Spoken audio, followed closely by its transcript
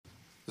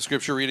The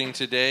scripture reading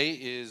today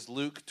is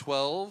Luke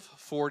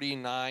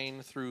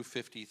 12:49 through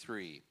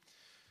 53.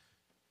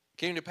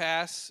 Came to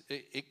pass,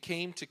 it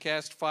came to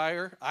cast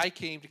fire. I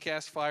came to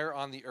cast fire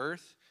on the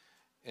earth,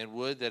 and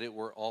would that it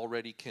were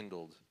already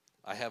kindled.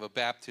 I have a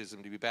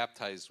baptism to be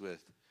baptized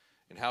with,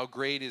 and how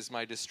great is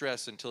my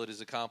distress until it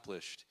is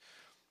accomplished.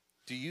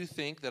 Do you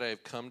think that I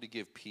have come to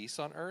give peace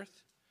on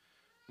earth?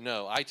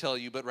 No, I tell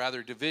you, but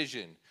rather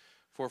division.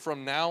 For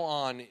from now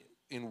on,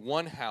 in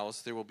one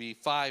house there will be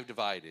 5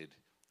 divided,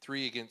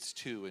 3 against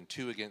 2, and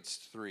 2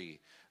 against 3.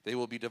 They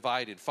will be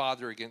divided,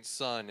 father against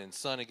son, and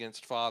son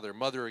against father,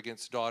 mother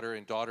against daughter,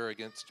 and daughter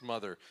against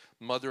mother,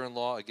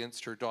 mother-in-law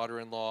against her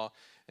daughter-in-law,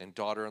 and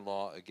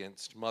daughter-in-law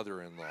against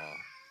mother-in-law. No.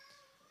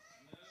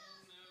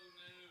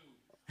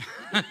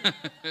 Our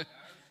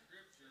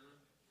scripture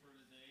for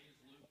today is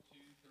Luke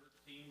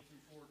 2:13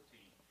 through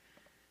 14.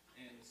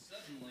 And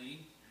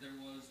suddenly there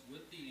was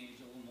with the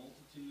angel a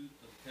multitude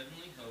of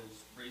heavenly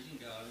hosts praising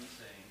God and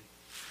saying,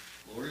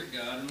 Glory to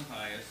God in the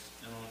highest,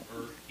 and on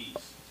earth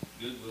peace,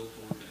 goodwill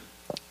toward men.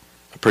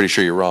 I'm pretty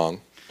sure you're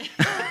wrong.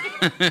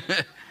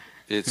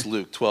 It's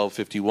Luke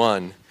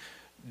 12:51.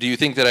 Do you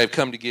think that I've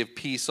come to give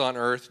peace on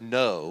earth?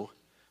 No,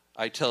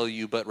 I tell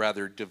you, but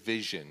rather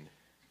division.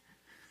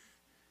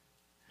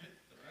 But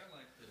I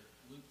like the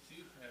Luke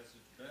 2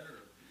 passage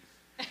better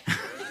of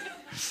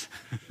peace.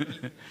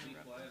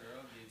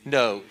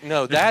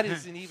 No, that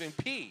isn't even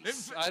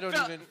peace. I don't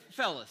even...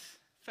 Fellas,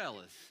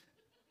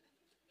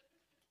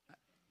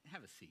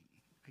 have a seat.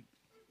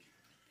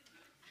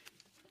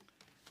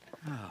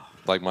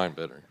 Like mine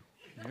better.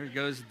 There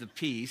goes the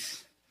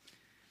peace.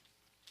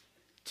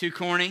 Too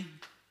corny?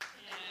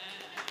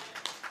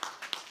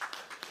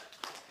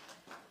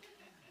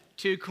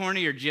 Too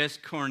corny or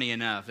just corny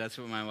enough? That's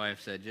what my wife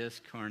said,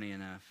 just corny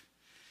enough.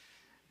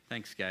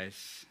 Thanks,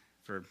 guys,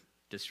 for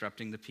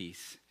disrupting the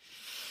peace.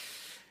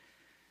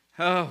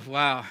 Oh,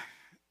 wow.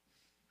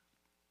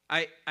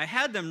 I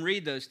had them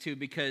read those two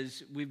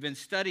because we've been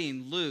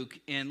studying Luke,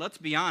 and let's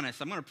be honest.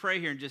 I'm going to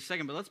pray here in just a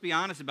second, but let's be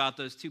honest about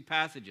those two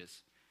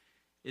passages.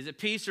 Is it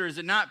peace or is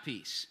it not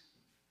peace?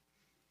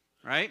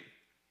 Right?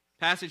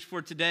 Passage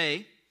for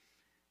today,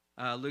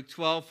 Luke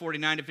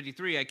 12:49 to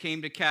 53. I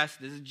came to cast,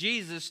 this is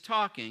Jesus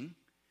talking,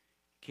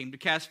 came to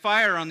cast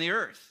fire on the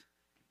earth,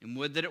 and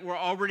would that it were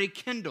already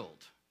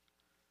kindled.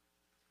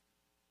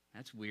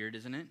 That's weird,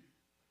 isn't it?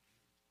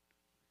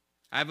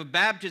 I have a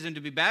baptism to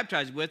be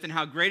baptized with, and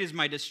how great is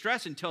my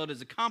distress until it is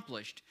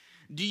accomplished.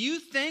 Do you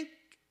think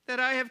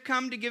that I have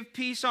come to give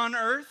peace on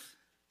earth?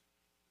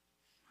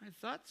 I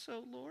thought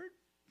so, Lord.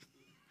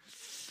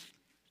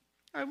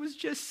 I was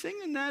just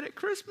singing that at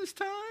Christmas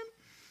time.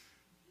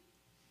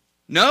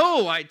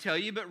 No, I tell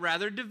you, but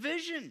rather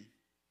division.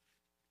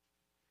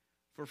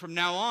 For from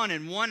now on,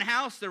 in one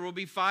house there will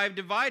be 5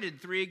 divided,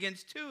 3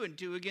 against 2, and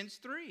 2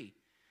 against 3.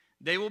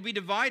 They will be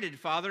divided,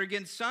 father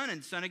against son,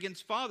 and son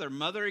against father,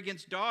 mother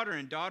against daughter,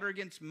 and daughter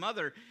against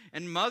mother,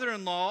 and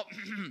mother-in-law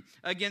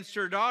against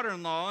her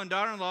daughter-in-law, and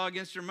daughter-in-law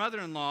against her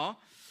mother-in-law.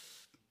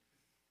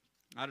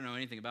 I don't know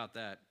anything about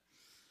that.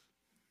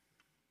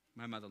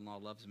 My mother-in-law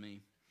loves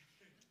me.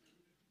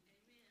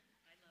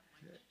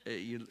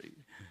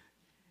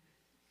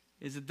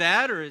 Is it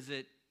that, or is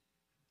it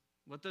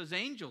what those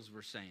angels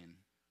were saying?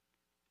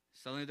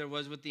 Suddenly there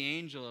was with the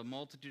angel a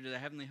multitude of the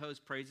heavenly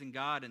hosts praising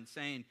God and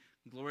saying,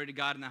 Glory to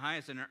God in the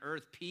highest, and on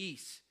earth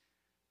peace,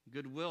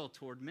 goodwill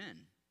toward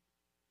men.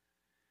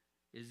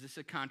 Is this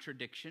a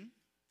contradiction?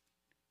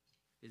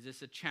 Is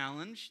this a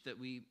challenge that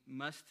we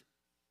must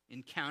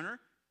encounter?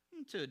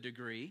 To a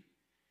degree.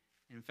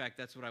 In fact,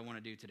 that's what I want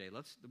to do today.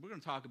 We're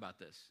going to talk about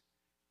this.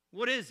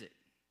 What is it?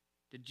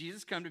 Did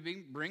Jesus come to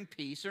bring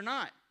peace or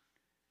not?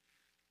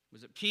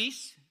 Was it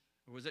peace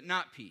or was it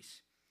not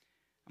peace?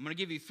 I'm going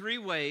to give you 3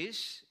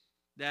 ways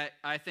that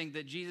I think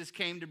that Jesus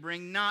came to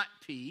bring not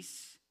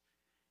peace.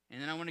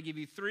 And then I want to give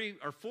you 3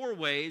 or 4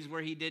 ways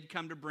where he did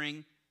come to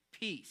bring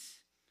peace.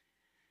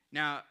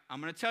 Now,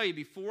 I'm going to tell you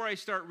before I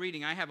start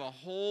reading, I have a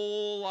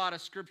whole lot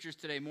of scriptures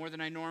today, more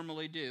than I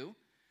normally do.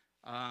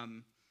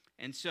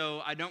 And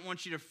so I don't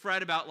want you to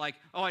fret about like,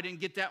 oh, I didn't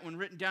get that one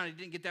written down. I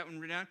didn't get that one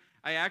written down.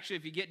 I actually,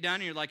 if you get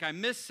down here, like I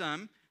missed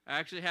some, I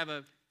actually have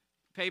a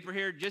paper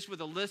here just with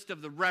a list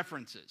of the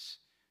references.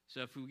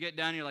 So if we get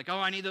down here like, oh,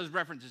 I need those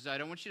references. I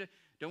don't want you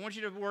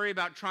to worry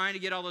about trying to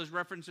get all those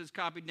references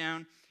copied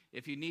down.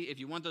 If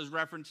you want those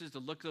references to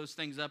look those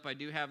things up, I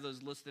do have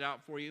those listed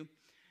out for you.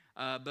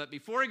 But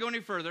before I go any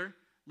further,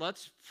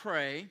 let's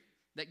pray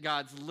that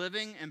God's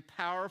living and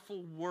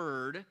powerful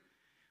word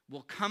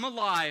will come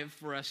alive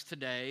for us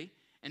today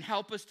and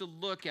help us to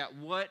look at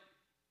what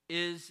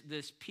is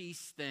this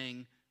peace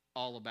thing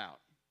all about.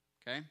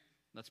 Okay?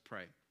 Let's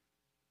pray.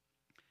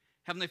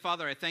 Heavenly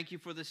Father, I thank you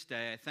for this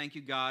day. I thank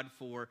you, God,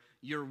 for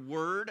your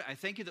word. I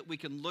thank you that we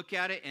can look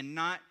at it and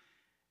not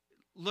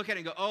look at it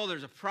and go, oh,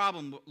 there's a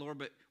problem, Lord,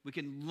 but we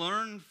can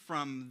learn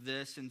from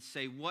this and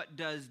say, what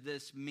does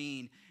this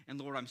mean? And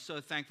Lord, I'm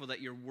so thankful that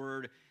your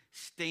word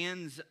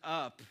stands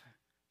up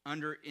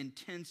under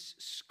intense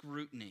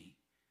scrutiny.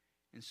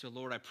 And so,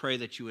 Lord, I pray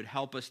that you would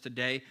help us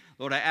today.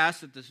 Lord, I ask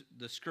that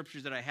the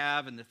scriptures that I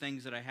have and the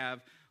things that I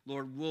have,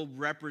 Lord, will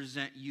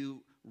represent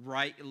you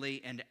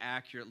rightly and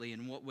accurately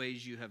in what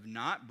ways you have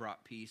not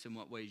brought peace and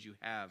what ways you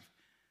have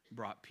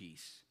brought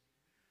peace.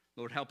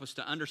 Lord, help us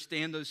to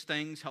understand those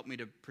things. Help me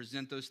to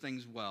present those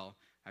things well.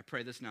 I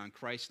pray this now in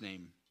Christ's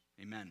name.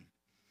 Amen.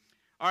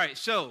 All right,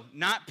 so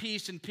not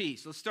peace and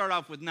peace. Let's start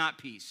off with not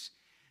peace.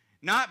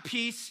 Not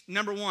peace,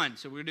 number one.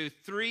 So we're going to do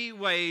 3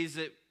 ways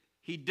that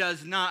he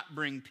does not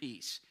bring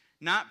peace.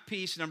 Not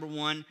peace, number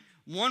one.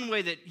 One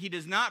way that he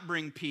does not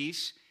bring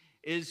peace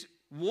is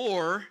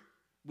war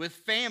with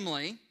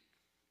family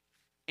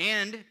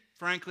and,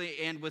 frankly,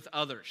 and with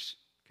others.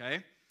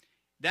 Okay?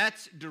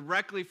 That's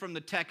directly from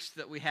the text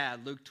that we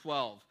had, Luke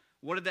 12.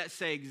 What did that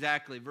say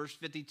exactly? Verse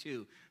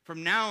 52.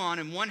 From now on,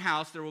 in one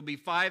house there will be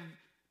 5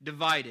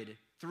 divided,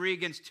 3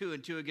 against 2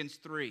 and 2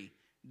 against 3.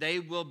 They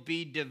will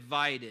be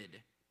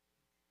divided.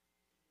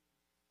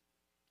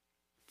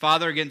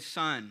 Father against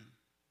son,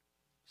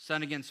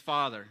 son against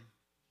father,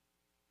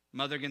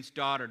 mother against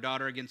daughter,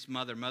 daughter against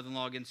mother,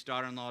 mother-in-law against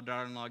daughter-in-law,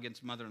 daughter-in-law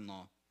against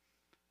mother-in-law.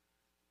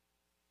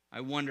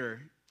 I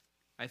wonder,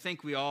 I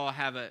think we all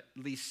have at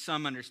least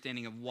some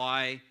understanding of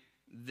why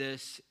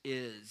this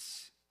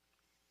is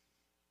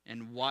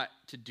and what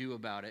to do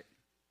about it.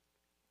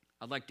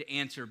 I'd like to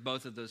answer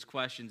both of those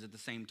questions at the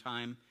same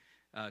time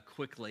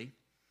quickly,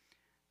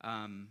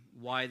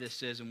 why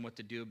this is and what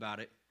to do about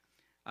it.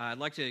 I'd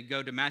like to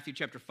go to Matthew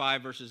chapter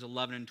 5, verses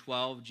 11 and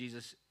 12,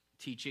 Jesus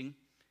teaching.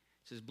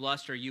 It says,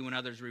 "Blessed are you when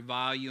others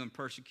revile you and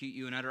persecute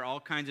you and utter all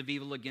kinds of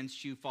evil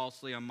against you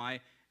falsely on my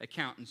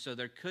account." And so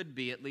there could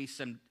be, at least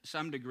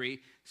some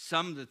degree,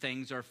 some of the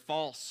things are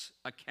false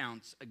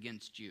accounts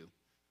against you.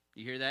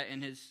 You hear that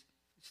in his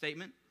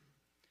statement?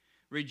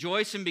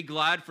 "Rejoice and be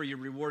glad, for your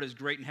reward is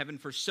great in heaven,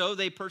 for so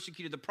they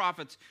persecuted the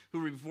prophets who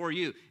were before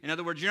you." In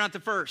other words, you're not the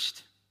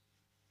first.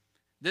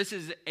 This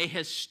is a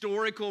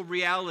historical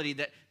reality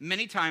that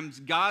many times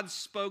God's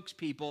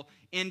spokespeople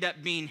end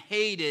up being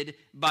hated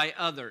by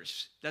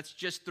others. That's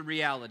just the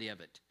reality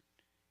of it.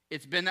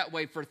 It's been that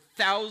way for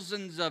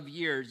thousands of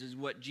years, is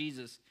what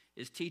Jesus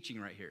is teaching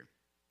right here.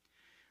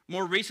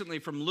 More recently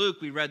from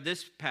Luke, we read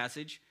this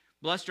passage.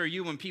 "Blessed are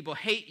you when people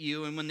hate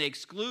you and when they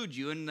exclude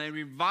you and they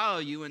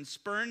revile you and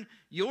spurn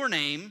your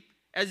name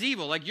as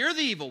evil," like you're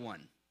the evil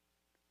one.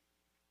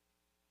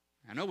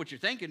 I know what you're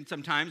thinking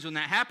sometimes when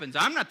that happens.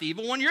 I'm not the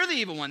evil one, you're the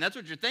evil one. That's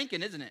what you're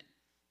thinking, isn't it?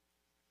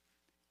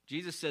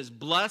 Jesus says,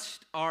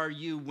 blessed are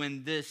you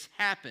when this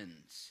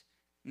happens.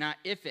 Not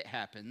if it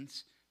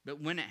happens, but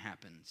when it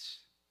happens.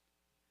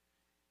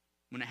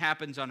 When it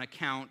happens on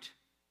account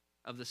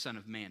of the Son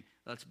of Man.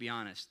 Let's be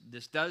honest.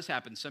 This does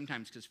happen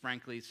sometimes because,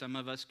 frankly, some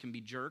of us can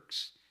be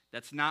jerks.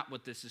 That's not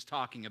what this is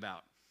talking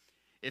about.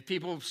 If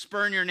people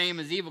spurn your name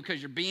as evil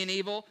because you're being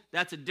evil,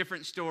 that's a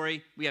different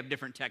story. We have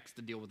different texts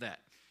to deal with that.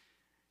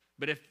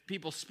 But if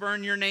people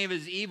spurn your name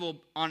as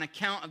evil on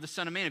account of the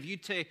Son of Man, if you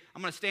say,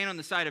 I'm going to stand on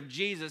the side of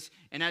Jesus,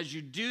 and as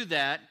you do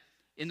that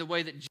in the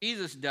way that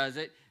Jesus does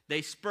it,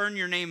 they spurn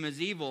your name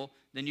as evil,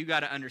 then you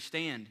got to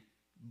understand,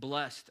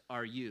 blessed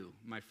are you,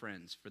 my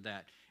friends, for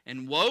that.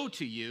 And woe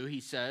to you, he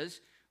says,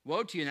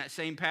 woe to you in that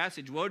same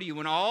passage, woe to you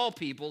when all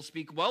people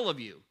speak well of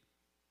you.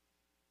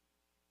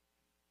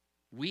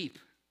 Weep,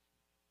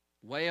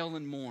 wail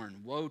and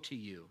mourn, woe to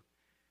you.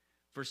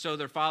 For so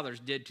their fathers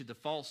did to the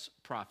false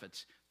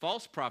prophets.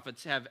 False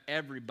prophets have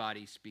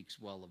everybody speaks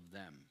well of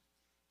them,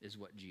 is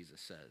what Jesus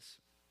says.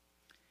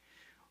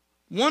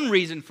 One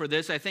reason for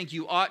this, I think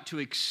you ought to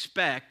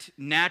expect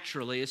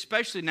naturally,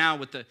 especially now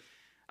with the,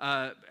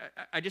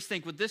 I just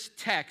think with this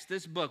text,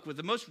 this book, with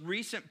the most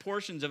recent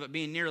portions of it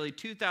being nearly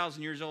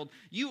 2,000 years old,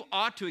 you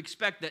ought to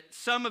expect that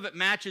some of it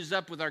matches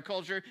up with our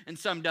culture and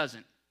some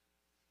doesn't.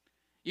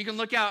 You can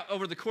look out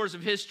over the course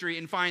of history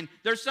and find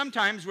there's some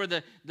times where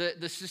the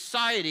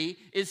society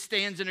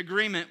stands in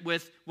agreement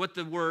with what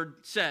the Word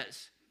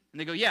says. And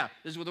they go, yeah,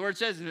 this is what the Word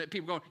says. And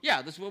people go,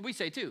 yeah, this is what we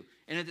say too.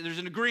 And there's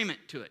an agreement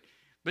to it.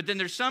 But then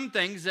there's some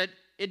things that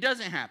it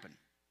doesn't happen.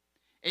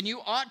 And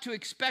you ought to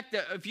expect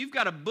that if you've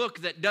got a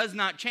book that does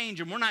not change,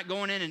 and we're not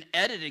going in and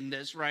editing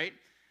this, right?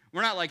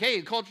 We're not like,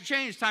 hey, culture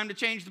changed, time to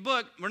change the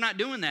book. We're not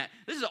doing that.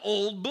 This is an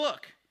old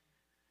book.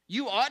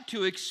 You ought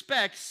to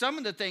expect some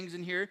of the things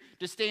in here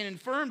to stand in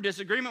firm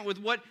disagreement with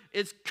what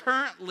is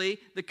currently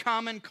the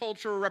common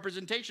cultural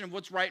representation of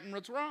what's right and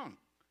what's wrong.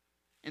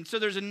 And so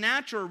there's a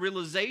natural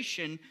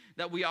realization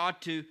that we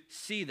ought to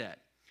see that.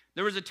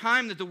 There was a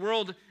time that the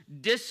world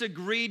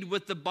disagreed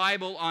with the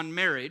Bible on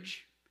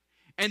marriage,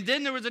 and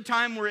then there was a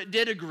time where it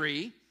did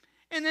agree,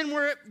 and then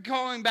we're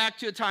going back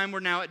to a time where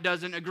now it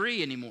doesn't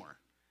agree anymore.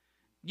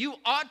 You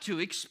ought to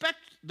expect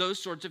those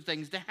sorts of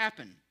things to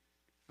happen,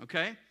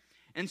 okay?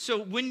 And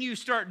so when you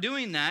start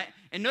doing that,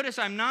 and notice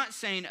I'm not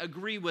saying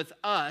agree with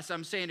us,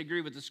 I'm saying agree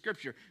with the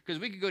Scripture,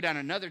 because we could go down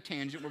another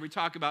tangent where we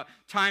talk about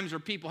times where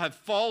people have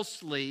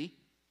falsely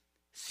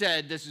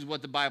said this is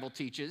what the Bible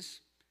teaches,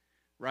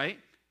 right?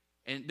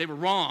 And they were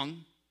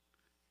wrong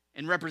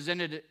and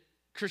represented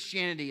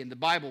Christianity and the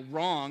Bible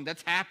wrong.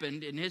 That's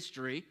happened in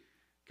history,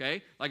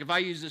 Okay? Like if I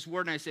use this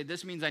word and I say,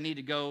 this means I need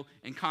to go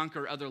and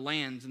conquer other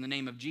lands in the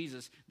name of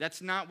Jesus,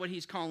 that's not what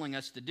he's calling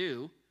us to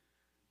do,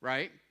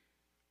 right?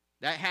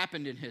 That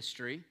happened in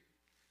history.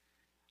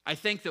 I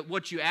think that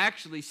what you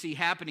actually see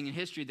happening in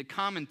history, the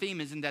common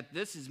theme isn't that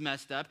this is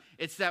messed up,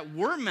 it's that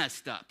we're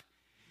messed up.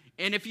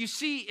 And if you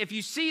see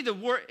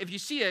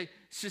a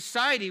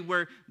society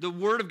where the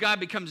word of God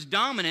becomes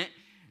dominant,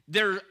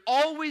 there's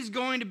always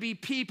going to be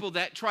people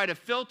that try to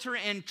filter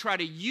and try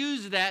to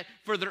use that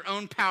for their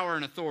own power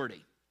and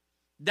authority.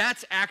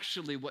 That's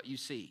actually what you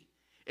see.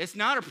 It's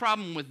not a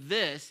problem with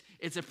this,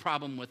 it's a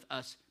problem with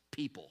us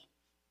people,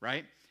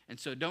 right? And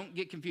so don't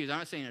get confused. I'm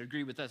not saying I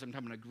agree with us, I'm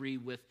talking about agree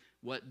with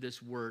what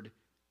this word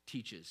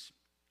teaches.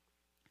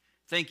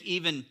 I think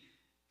even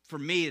for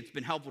me, it's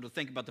been helpful to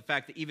think about the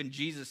fact that even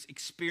Jesus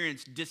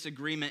experienced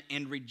disagreement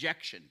and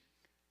rejection.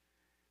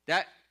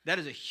 That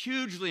is a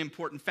hugely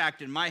important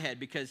fact in my head,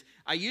 because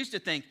I used to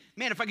think,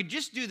 man, if I could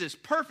just do this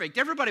perfect,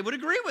 everybody would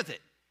agree with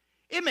it.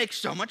 It makes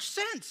so much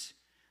sense.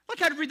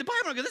 Like I'd read the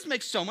Bible and I go, this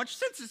makes so much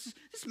sense.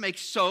 This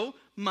makes so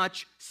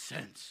much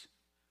sense.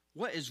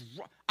 What is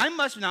wrong? I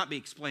must not be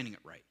explaining it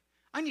right.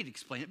 I need to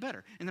explain it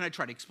better. And then I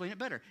try to explain it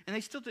better. And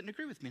they still didn't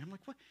agree with me. And I'm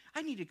like, what?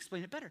 I need to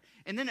explain it better.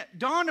 And then it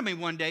dawned on me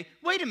one day,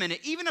 wait a minute,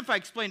 even if I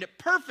explained it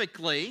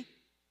perfectly,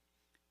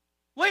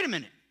 wait a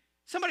minute,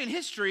 somebody in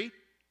history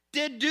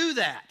did do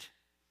that.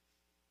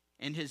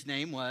 And his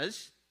name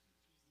was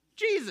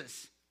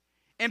Jesus.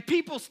 And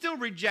people still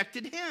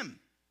rejected him.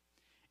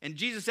 And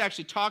Jesus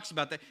actually talks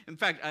about that. In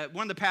fact,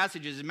 one of the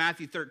passages in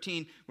Matthew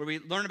 13 where we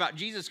learn about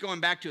Jesus going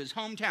back to his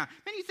hometown.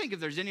 Man, you think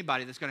if there's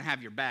anybody that's going to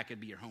have your back, it'd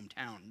be your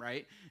hometown,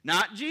 right?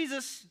 Not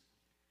Jesus.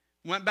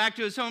 Went back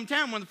to his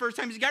hometown one of the first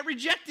times he got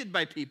rejected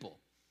by people.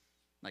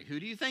 Like, who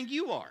do you think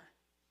you are?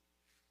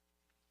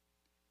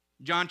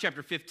 John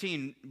chapter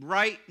 15,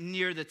 right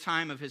near the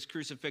time of his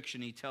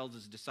crucifixion, he tells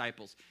his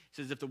disciples,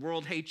 he says, if the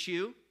world hates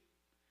you,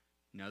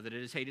 know that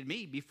it has hated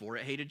me before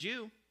it hated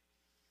you.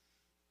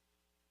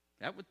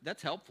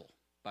 That's helpful,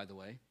 by the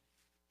way.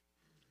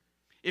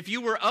 If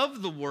you were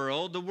of the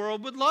world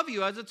would love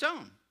you as its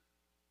own.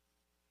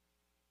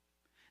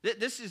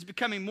 This is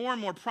becoming more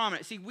and more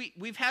prominent. See,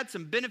 we've had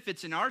some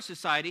benefits in our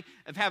society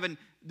of having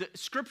the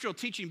scriptural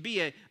teaching be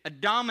a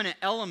dominant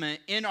element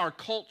in our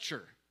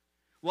culture.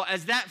 Well,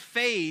 as that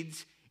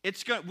fades,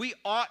 we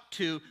ought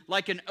to,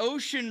 like an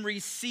ocean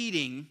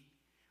receding,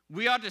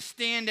 we ought to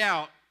stand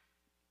out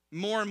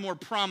more and more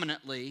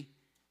prominently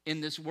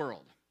in this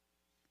world.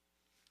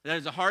 That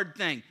is a hard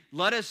thing.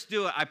 Let us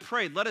do it. I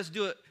pray, let us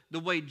do it the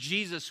way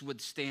Jesus would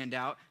stand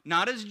out.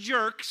 Not as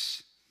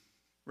jerks,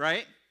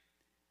 right?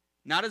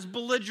 Not as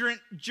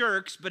belligerent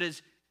jerks, but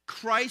as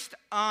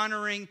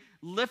Christ-honoring,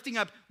 lifting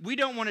up. We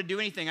don't want to do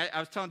anything. I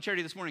was telling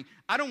Charity this morning,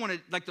 I don't want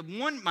to,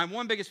 my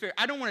one biggest fear,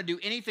 I don't want to do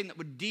anything that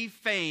would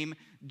defame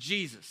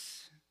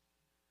Jesus.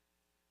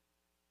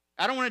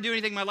 I don't want to do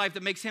anything in my life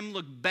that makes him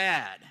look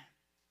bad.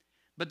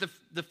 But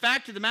the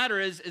fact of the matter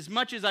is, as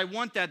much as I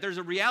want that, there's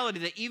a reality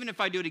that even if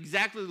I do it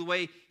exactly the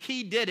way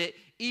he did it,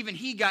 even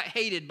he got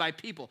hated by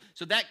people.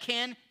 So that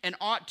can and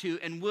ought to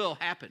and will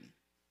happen.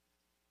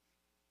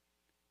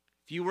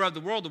 If you were of the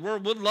world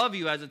would love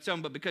you as its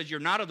own, but because you're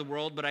not of the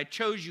world, but I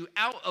chose you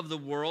out of the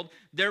world,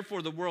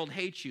 therefore the world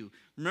hates you.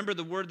 Remember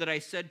the word that I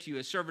said to you,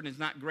 a servant is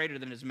not greater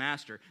than his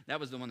master.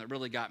 That was the one that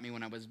really got me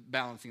when I was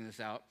balancing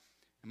this out.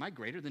 Am I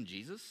greater than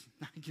Jesus?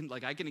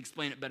 I can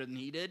explain it better than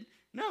he did?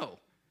 No.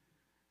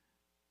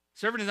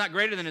 Servant is not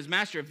greater than his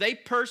master. If they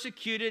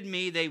persecuted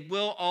me, they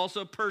will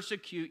also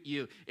persecute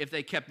you. If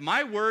they kept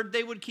my word,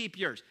 they would keep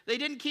yours. They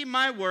didn't keep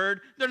my word,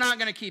 they're not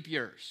going to keep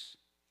yours.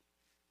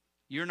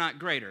 You're not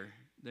greater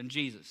than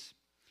Jesus.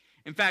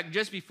 In fact,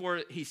 just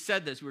before he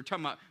said this, we were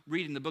talking about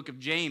reading the book of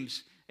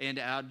James, and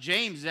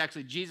James is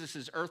actually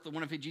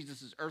one of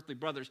Jesus' earthly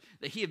brothers,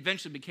 that he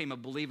eventually became a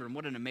believer, and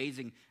what an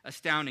amazing,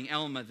 astounding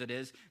element that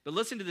is. But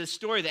listen to this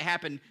story that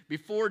happened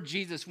before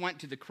Jesus went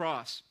to the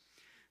cross.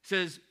 It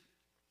says,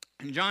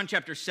 in John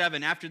chapter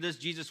 7, after this,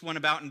 Jesus went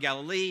about in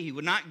Galilee. He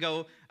would not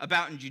go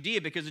about in Judea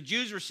because the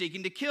Jews were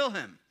seeking to kill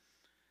him.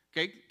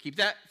 Okay, keep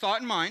that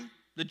thought in mind.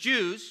 The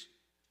Jews,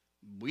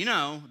 we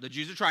know, the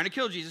Jews are trying to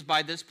kill Jesus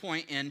by this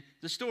point in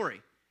the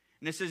story.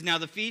 And it says, now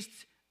the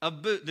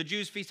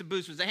Jews' Feast of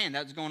Booths was at hand.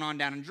 That was going on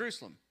down in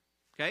Jerusalem.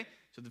 Okay,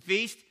 so the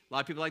feast, a lot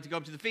of people like to go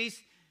up to the feast.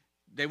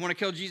 They want to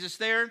kill Jesus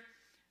there.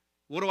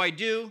 What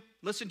do?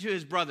 Listen to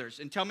his brothers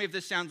and tell me if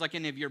this sounds like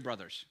any of your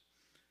brothers.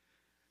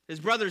 His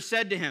brothers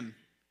said to him,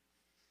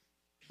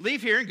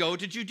 leave here and go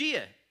to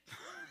Judea.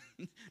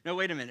 No,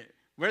 wait a minute.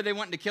 Where are they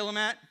wanting to kill him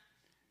at?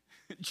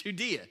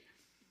 Judea.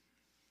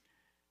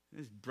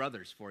 These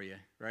brothers for you,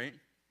 right?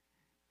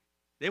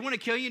 They want to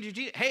kill you in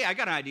Judea. Hey, I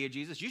got an idea,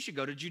 Jesus. You should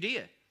go to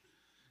Judea.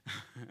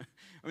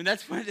 I mean,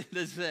 that's what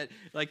it said.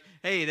 Like,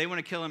 hey, they want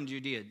to kill him in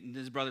Judea. And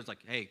his brother's like,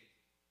 hey,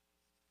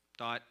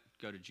 go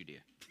to Judea.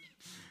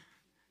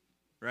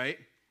 Right?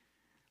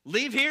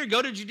 Leave here,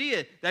 go to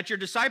Judea, that your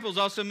disciples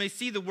also may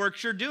see the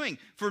works you're doing.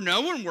 For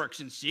no one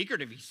works in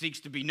secret if he seeks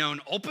to be known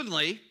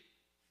openly.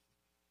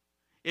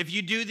 If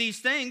you do these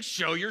things,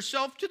 show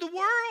yourself to the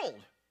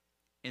world.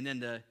 And then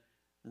the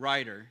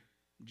writer,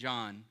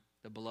 John,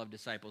 the beloved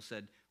disciple,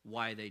 said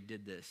why they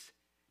did this.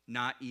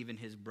 Not even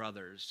his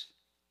brothers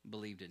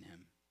believed in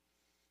him.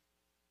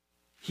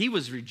 He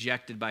was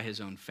rejected by his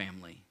own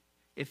family.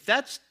 If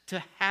that's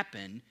to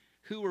happen,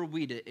 who are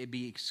we to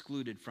be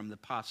excluded from the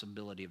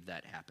possibility of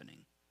that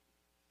happening?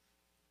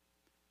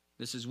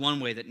 This is one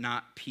way that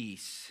not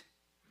peace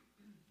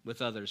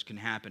with others can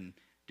happen,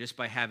 just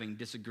by having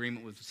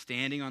disagreement with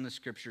standing on the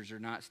Scriptures or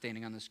not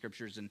standing on the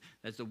Scriptures. And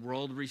as the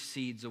world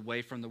recedes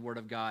away from the Word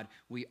of God,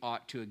 we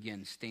ought to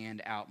again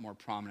stand out more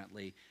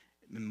prominently,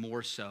 and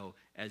more so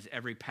as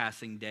every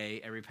passing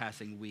day, every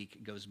passing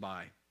week goes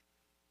by.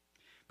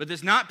 But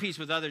this not peace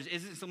with others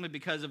isn't simply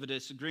because of a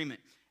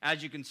disagreement.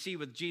 As you can see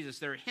with Jesus,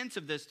 there are hints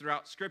of this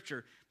throughout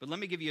Scripture, but let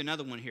me give you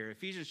another one here.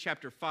 Ephesians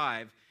chapter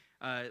 5,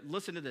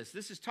 listen to this.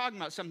 This is talking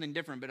about something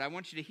different, but I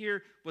want you to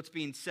hear what's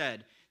being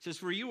said. It says,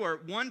 for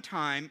at one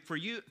time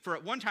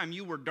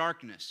you were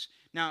darkness.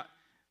 Now,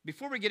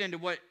 before we get into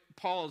what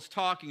Paul is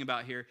talking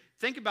about here,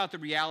 think about the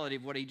reality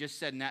of what he just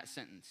said in that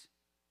sentence.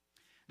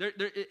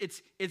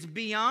 It's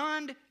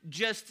beyond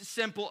just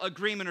simple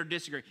agreement or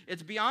disagreement.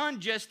 It's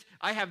beyond just,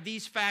 I have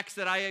these facts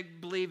that I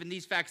believe and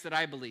these facts that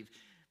I believe.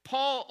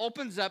 Paul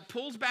opens up,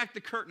 pulls back the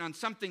curtain on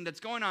something that's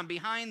going on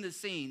behind the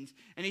scenes,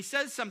 and he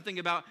says something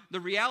about the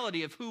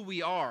reality of who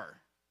we are.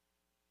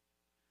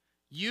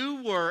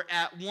 You were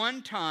at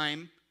one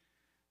time,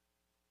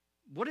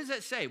 what does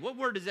that say? What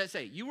word does that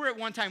say? You were at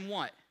one time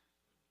what?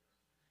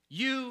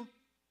 You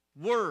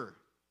were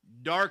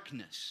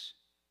darkness.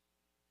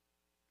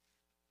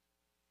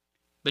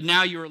 But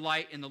now you are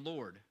light in the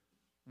Lord.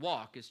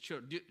 Walk as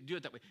children. Do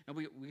it that way. And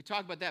we can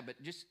talk about that,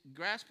 but just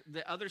grasp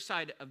the other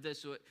side of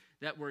this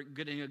that we're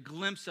getting a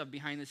glimpse of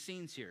behind the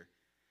scenes here.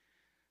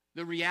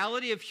 The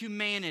reality of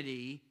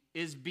humanity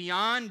is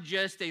beyond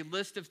just a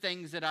list of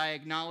things that I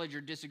acknowledge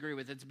or disagree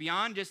with. It's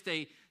beyond just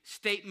a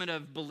statement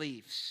of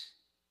beliefs.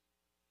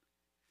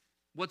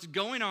 What's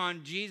going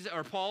on,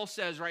 Paul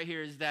says right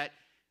here, is that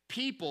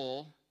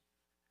people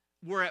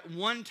were at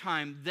one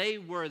time, they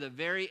were the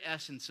very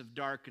essence of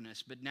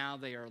darkness, but now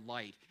they are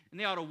light. And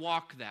they ought to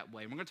walk that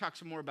way. We're going to talk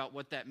some more about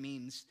what that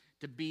means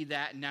to be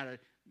that and not to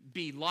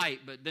be light,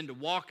 but then to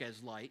walk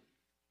as light.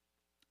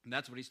 And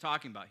that's what he's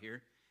talking about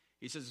here.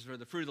 He says, for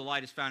the fruit of the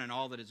light is found in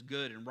all that is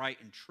good and right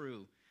and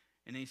true.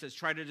 And then he says,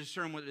 try to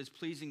discern what is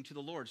pleasing to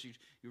the Lord. So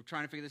you're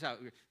trying to figure this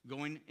out. You're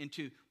going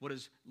into what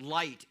is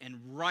light and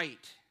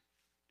right.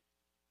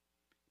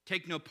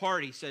 Take no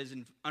part, he says,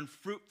 in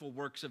unfruitful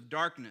works of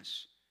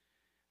darkness,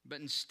 but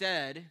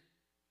instead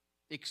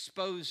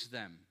expose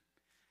them.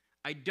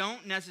 I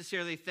don't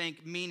necessarily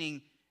think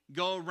meaning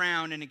go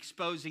around and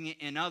exposing it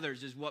in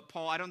others is what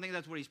Paul, I don't think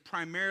that's what he's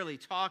primarily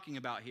talking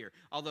about here.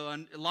 Although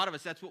a lot of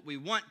us, that's what we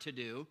want to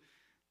do.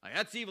 Like,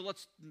 that's evil,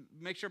 let's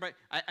make sure.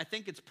 I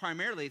think it's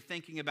primarily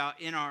thinking about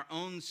in our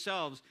own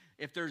selves,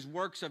 if there's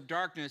works of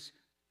darkness,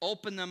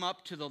 open them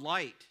up to the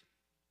light.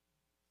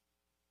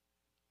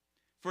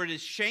 For it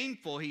is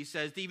shameful, he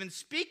says, to even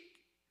speak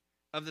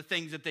of the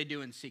things that they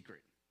do in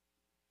secret.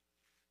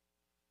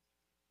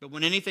 But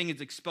when anything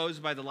is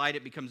exposed by the light,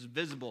 it becomes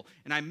visible.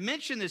 And I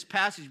mention this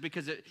passage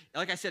because,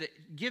 like I said,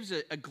 it gives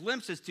a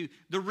glimpse as to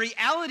the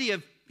reality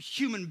of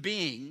human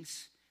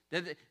beings.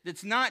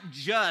 That's not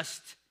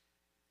just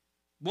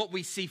what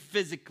we see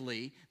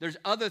physically. There's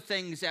other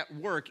things at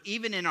work,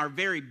 even in our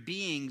very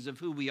beings of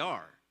who we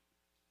are.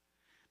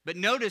 But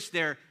notice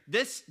there,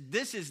 this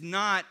is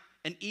not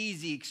an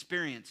easy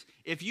experience.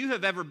 If you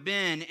have ever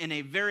been in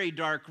a very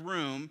dark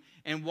room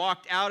and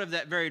walked out of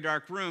that very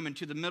dark room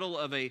into the middle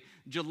of a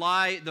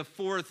July the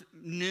 4th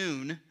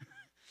noon,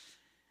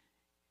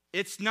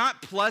 it's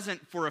not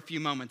pleasant for a few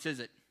moments,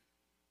 is it?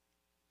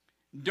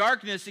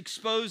 Darkness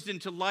exposed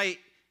into light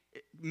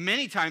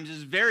many times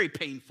is very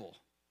painful.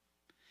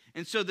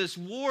 And so this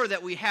war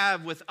that we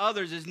have with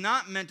others is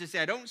not meant to say,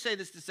 I don't say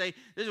this to say,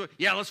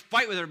 let's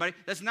fight with everybody.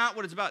 That's not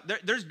what it's about.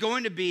 There's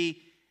going to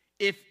be,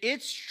 if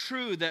it's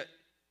true that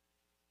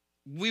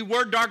we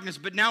were darkness,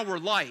 but now we're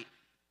light,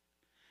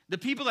 the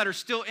people that are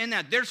still in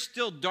that, they're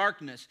still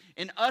darkness.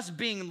 And us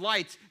being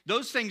lights,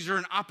 those things are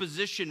in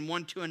opposition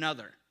one to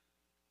another.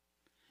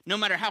 No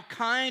matter how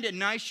kind and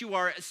nice you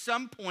are, at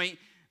some point,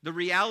 the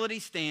reality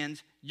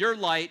stands, you're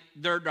light,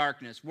 they're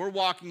darkness. We're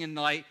walking in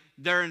light,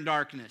 they're in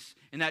darkness.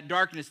 And that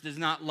darkness does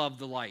not love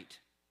the light.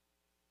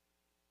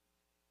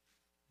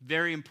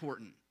 Very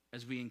important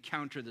as we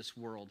encounter this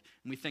world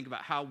and we think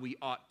about how we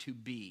ought to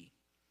be.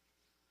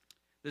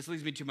 This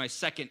leads me to my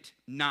second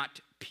not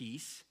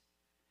peace.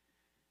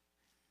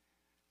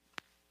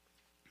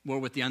 War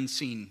with the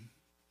unseen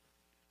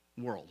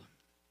world.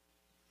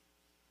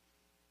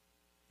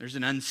 There's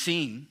an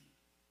unseen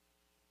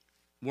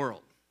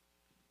world.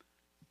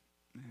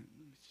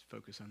 Let's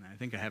focus on that. I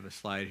think I have a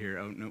slide here.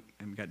 Oh, no,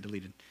 it got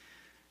deleted.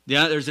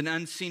 Yeah, there's an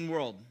unseen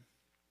world.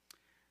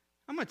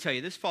 I'm going to tell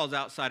you, this falls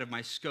outside of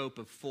my scope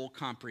of full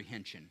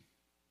comprehension.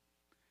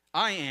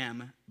 I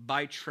am,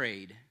 by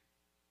trade,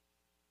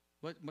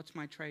 what's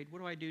my trade? What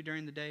do I do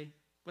during the day?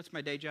 What's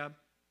my day job?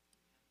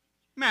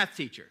 Math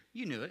teacher.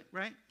 You knew it,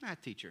 right?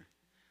 Math teacher.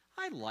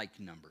 I like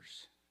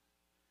numbers.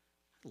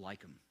 I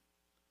like them.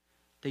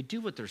 They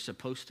do what they're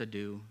supposed to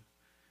do.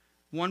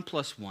 1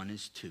 + 1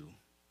 is 2.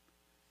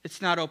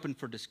 It's not open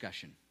for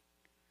discussion.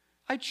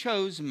 I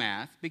chose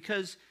math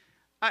because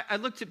I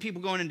looked at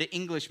people going into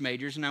English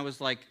majors and I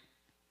was like,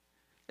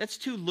 that's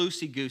too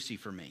loosey-goosey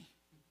for me.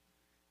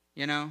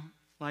 You know?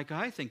 Like,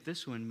 I think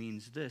this one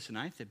means this, and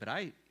I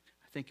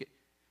think it,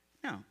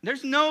 no.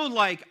 There's no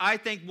like, I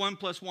think 1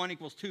 + 1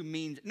 = 2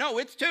 means, no,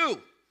 it's 2.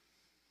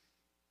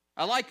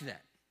 I like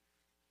that.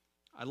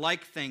 I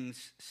like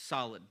things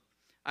solid.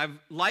 I've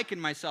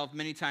likened myself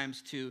many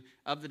times to,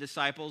 of the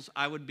disciples,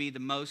 I would be the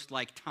most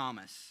like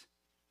Thomas,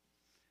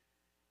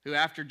 who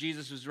after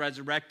Jesus was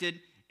resurrected,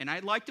 and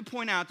I'd like to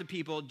point out to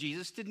people,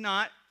 Jesus did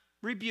not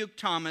rebuke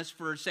Thomas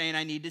for saying,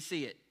 I need to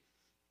see it,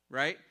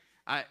 right?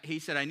 He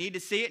said, I need to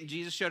see it, and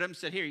Jesus showed up and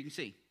said, here, you can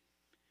see.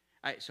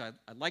 So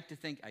I'd like to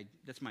think,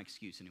 that's my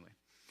excuse anyway.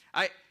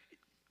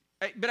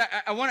 But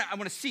I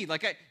want to see,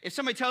 like, if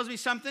somebody tells me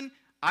something,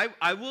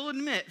 I will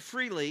admit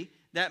freely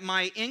that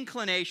my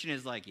inclination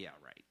is like, yeah,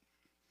 right.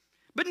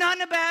 But not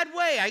in a bad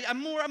way.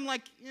 I'm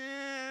like,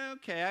 yeah,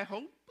 okay, I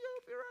hope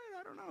you're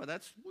right. I don't know.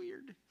 That's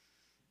weird.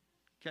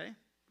 Okay?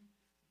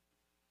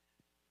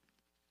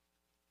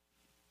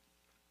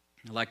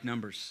 I like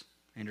numbers.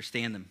 I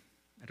understand them.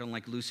 I don't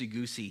like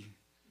loosey-goosey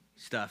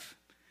stuff.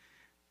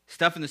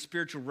 Stuff in the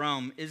spiritual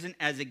realm isn't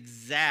as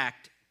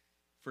exact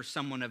for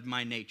someone of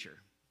my nature.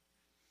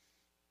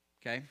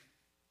 Okay?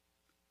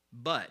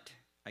 But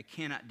I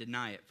cannot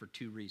deny it for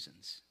 2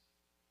 reasons.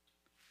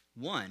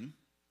 One,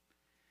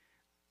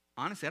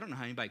 honestly, I don't know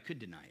how anybody could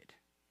deny it.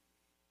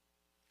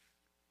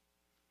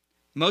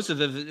 Most of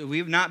us, we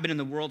have not been in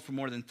the world for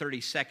more than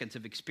 30 seconds,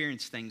 have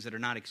experienced things that are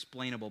not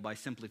explainable by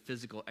simply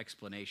physical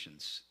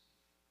explanations.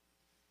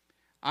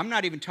 I'm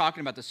not even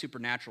talking about the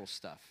supernatural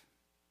stuff.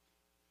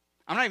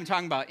 I'm not even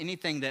talking about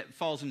anything that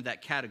falls into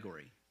that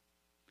category.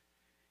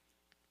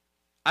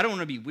 I don't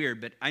want to be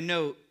weird, but I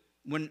know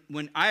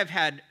when I have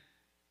had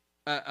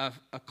a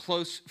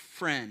close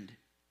friend,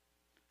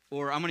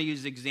 or I'm going to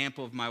use the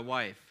example of my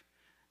wife,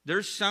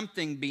 there's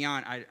something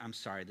beyond, I'm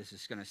sorry, this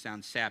is going to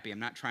sound sappy. I'm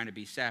not trying to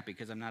be sappy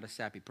because I'm not a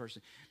sappy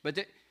person.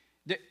 But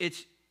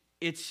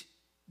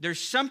there's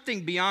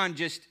something beyond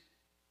just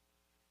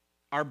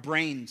our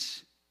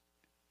brains,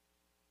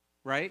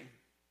 right?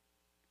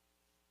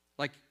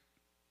 Like,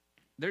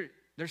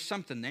 there's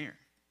something there.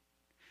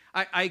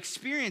 I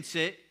experience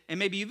it, and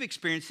maybe you've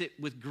experienced it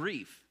with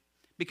grief.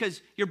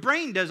 Because your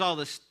brain does all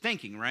this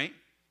thinking, right?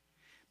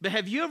 But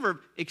have you ever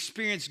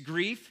experienced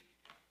grief?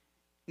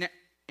 Now,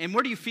 and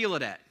where do you feel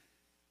it at?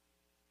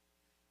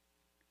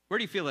 Where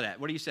do you feel it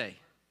at? What do you say?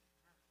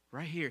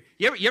 Right here.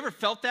 You ever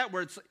felt that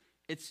where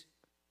it's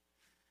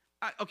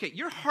okay,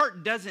 your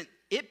heart doesn't,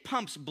 it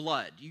pumps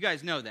blood. You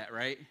guys know that,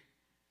 right?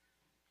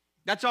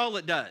 That's all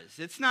it does.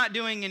 It's not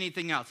doing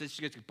anything else. It's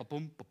just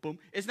boom, boom.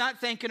 It's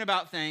not thinking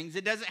about things.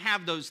 It doesn't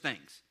have those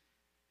things.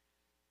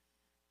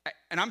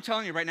 And I'm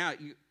telling you right now,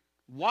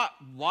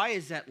 why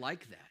is that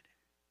like that?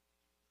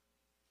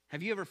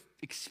 Have you ever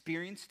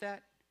experienced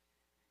that?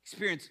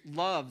 Experienced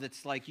love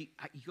that's like you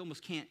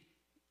almost can't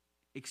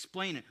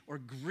explain it, or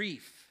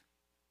grief.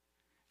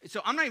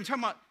 So I'm not even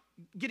talking about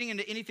getting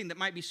into anything that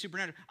might be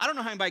supernatural. I don't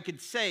know how anybody could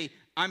say,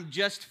 I'm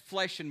just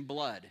flesh and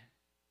blood.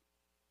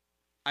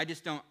 I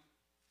just don't.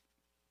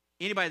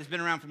 Anybody that's been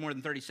around for more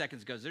than 30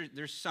 seconds goes,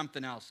 there's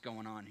something else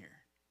going on here.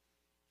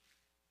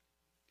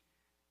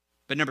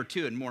 But number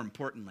 2, and more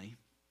importantly,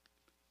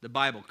 the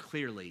Bible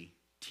clearly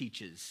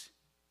teaches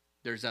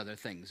there's other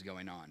things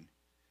going on.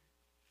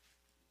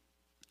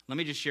 Let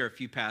me just share a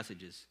few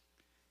passages.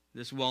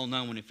 This is well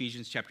known in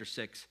Ephesians chapter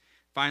 6.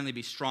 Finally,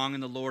 be strong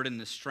in the Lord and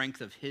the strength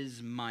of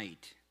his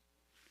might.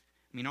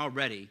 I mean,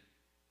 already,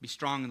 be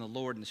strong in the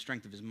Lord and the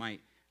strength of his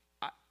might.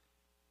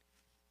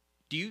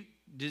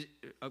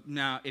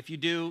 Now, if you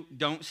do,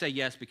 don't say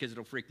yes because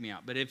it'll freak me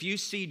out. But if you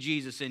see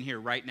Jesus in here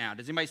right now,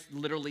 does anybody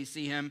literally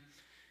see him?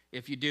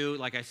 If you do,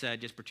 like I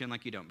said, just pretend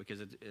like you don't because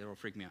it'll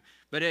freak me out.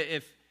 But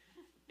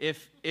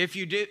if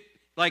you do,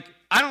 like,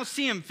 I don't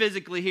see him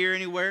physically here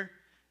anywhere,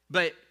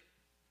 but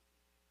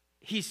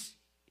he's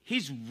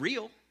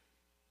real.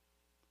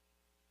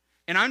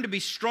 And I'm to be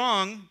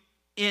strong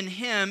in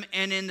him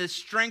and in the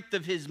strength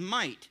of his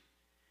might.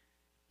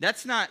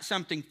 That's not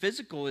something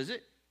physical, is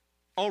it?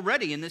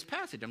 Already in this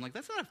passage, I'm like,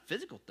 that's not a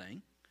physical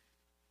thing.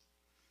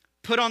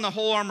 Put on the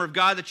whole armor of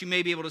God that you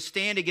may be able to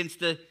stand against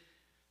the...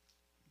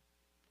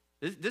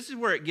 This is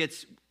where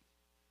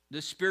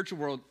the spiritual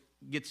world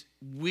gets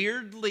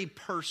weirdly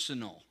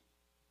personal.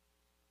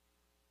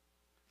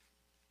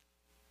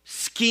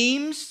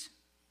 Schemes.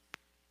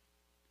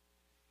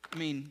 I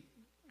mean,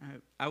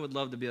 I would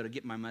love to be able to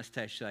get my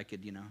mustache so I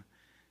could,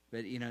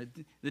 but,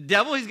 the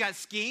devil, he's got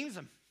schemes.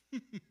 I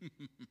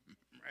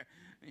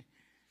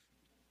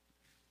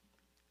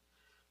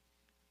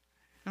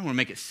don't want to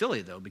make it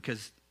silly, though,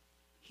 because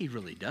he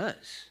really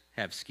does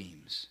have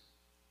schemes.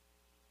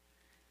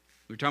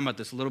 We were talking about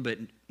this a little bit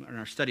in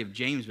our study of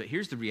James, but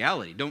here's the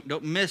reality.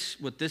 Don't miss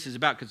what this is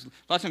about, because a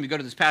lot of times we go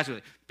to this passage,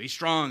 like, be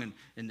strong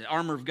and the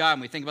armor of God,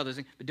 and we think about those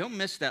things, but don't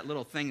miss that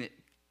little thing that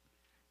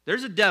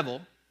there's a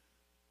devil,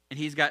 and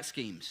he's got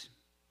schemes.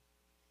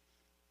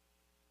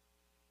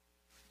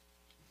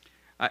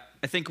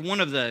 I think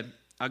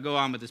I'll go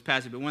on with this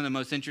passage, but one of the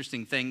most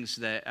interesting things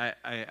that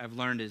I've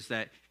learned is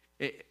that,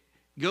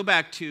 go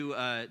back to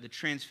the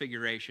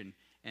transfiguration,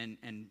 and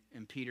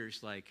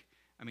Peter's like,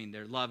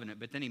 they're loving it,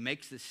 but then he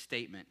makes this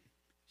statement.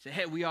 He said,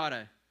 hey, we ought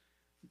to,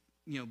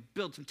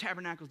 build some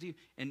tabernacles to you.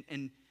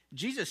 And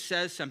Jesus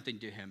says something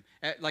to him.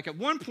 At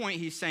one point,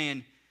 he's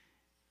saying,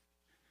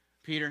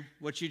 Peter,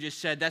 what you just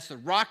said, that's the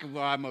rock of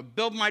where I'm going to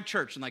build my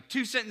church. And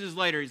 2 sentences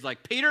later, he's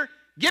like, Peter,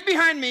 get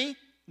behind me.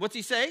 What's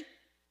he say?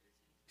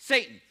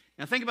 Satan.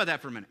 Now think about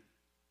that for a minute.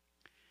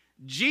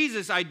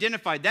 Jesus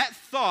identified that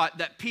thought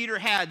that Peter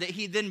had that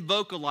he then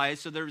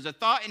vocalized. So there was a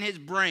thought in his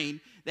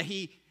brain that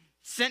he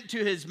sent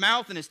to his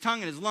mouth and his tongue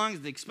and his lungs.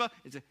 He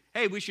said,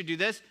 hey, we should do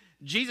this.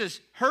 Jesus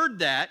heard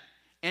that,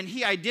 and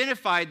he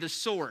identified the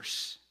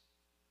source.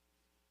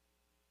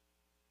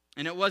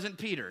 And it wasn't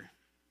Peter.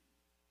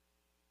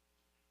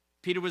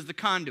 Peter was the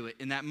conduit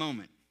in that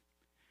moment.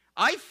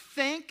 I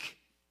think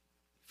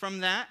from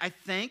that,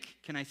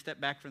 can I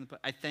step back from the,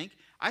 I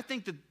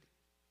think that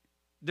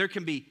there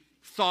can be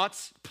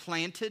thoughts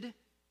planted,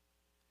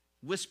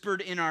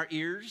 whispered in our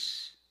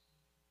ears,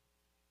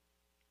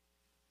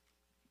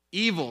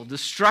 evil,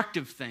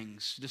 destructive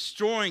things,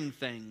 destroying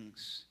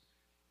things.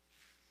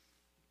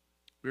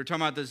 We were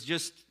talking about this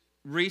just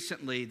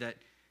recently, that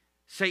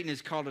Satan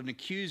is called an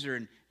accuser,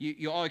 and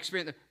you all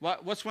experience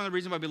that. What's one of the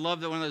reasons why we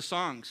love one of those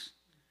songs?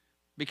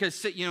 Because,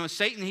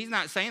 Satan, he's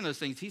not saying those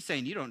things. He's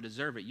saying, you don't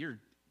deserve it. You're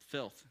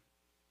filth.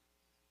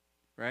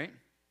 Right?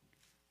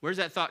 Where's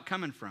that thought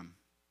coming from?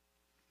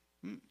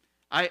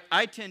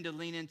 I tend to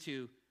lean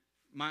into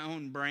my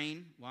own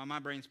brain. Well, my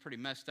brain's pretty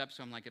messed up,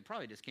 so I'm like, it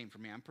probably just came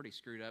from me. I'm pretty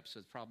screwed up, so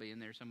it's probably in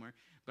there somewhere.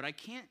 But I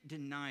can't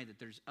deny that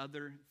there's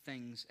other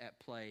things at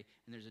play,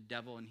 and there's a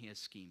devil, and he has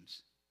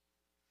schemes.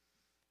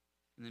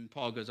 And then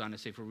Paul goes on to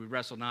say, for we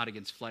wrestle not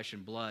against flesh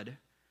and blood,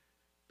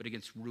 but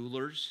against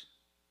rulers.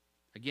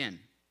 Again,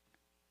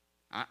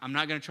 I'm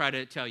not going to try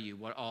to tell you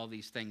what all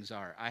these things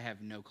are. I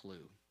have no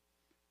clue.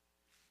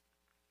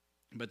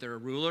 But there are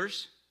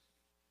rulers.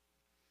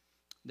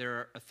 There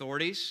are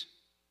authorities.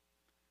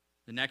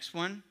 The next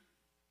one,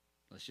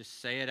 let's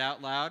just say it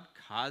out loud,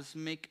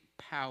 cosmic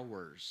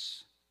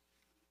powers.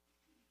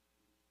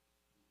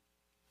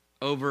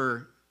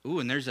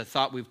 And there's a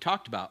thought we've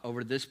talked about,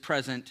 over this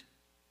present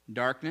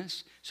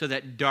darkness. So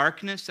that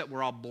darkness that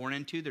we're all born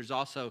into, there's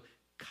also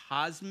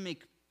cosmic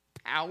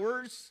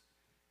powers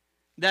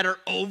that are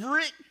over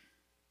it,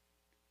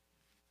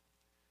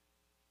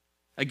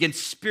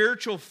 against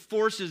spiritual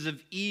forces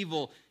of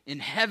evil in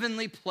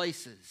heavenly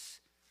places.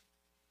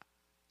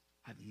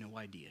 I have no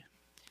idea.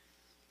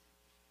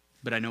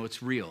 But I know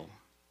it's real.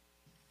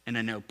 And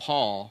I know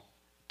Paul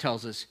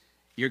tells us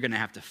you're going to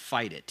have to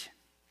fight it.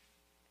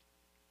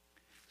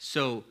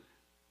 So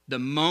the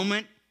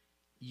moment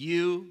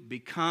you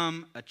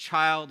become a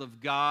child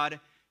of God,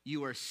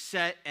 you are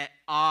set at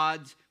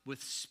odds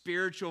with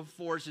spiritual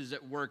forces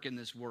at work in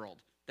this world.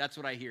 That's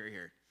what I hear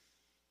here.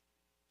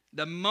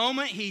 The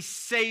moment he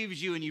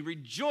saves you and you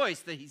rejoice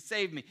that he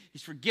saved me,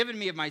 he's forgiven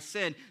me of my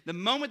sin, the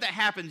moment that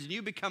happens and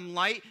you become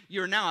light,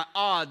 you're now at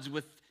odds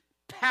with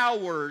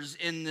powers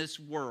in this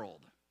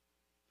world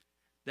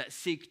that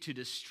seek to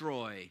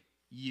destroy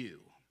you.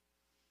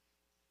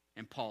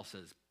 And Paul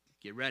says,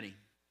 get ready,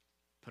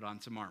 put on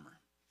some armor.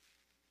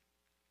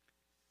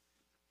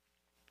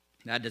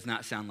 That does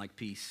not sound like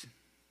peace,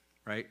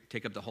 right?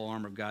 Take up the whole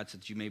armor of God so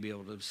that you may be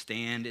able to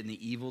stand in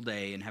the evil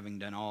day, and having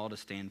done all, to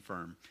stand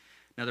firm.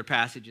 Another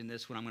passage in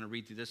this one, I'm going to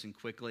read through this and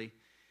quickly.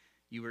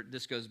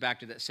 This goes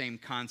back to that same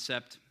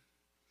concept.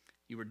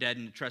 You were dead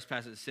in the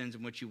trespasses and sins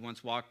in which you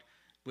once walked.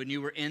 When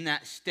you were in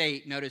that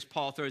state, notice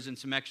Paul throws in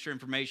some extra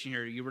information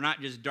here. You were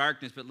not just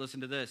darkness, but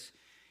listen to this.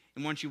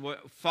 And once you were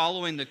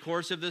following the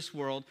course of this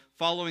world,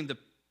 following the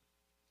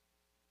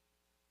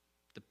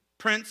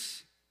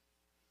prince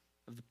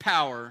of the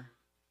power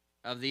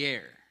of the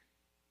air.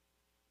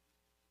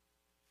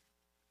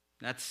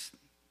 That's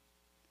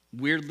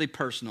weirdly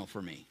personal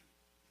for me.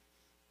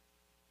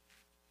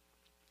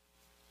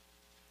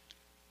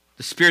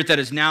 The spirit that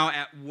is now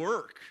at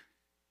work.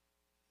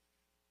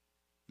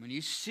 When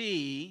you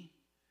see,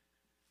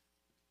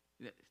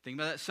 think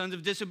about that, sons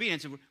of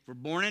disobedience. If we're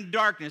born in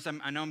darkness,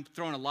 I know I'm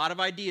throwing a lot of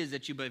ideas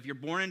at you, but if you're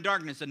born in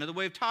darkness, another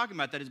way of talking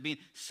about that is being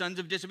sons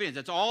of disobedience.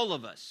 That's all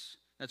of us.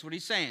 That's what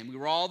he's saying. We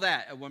were all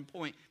that at one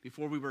point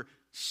before we were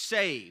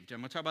saved.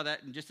 I'm going to talk about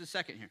that in just a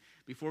second here.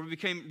 Before we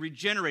became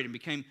regenerated,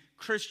 became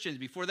Christians,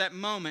 before that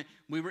moment,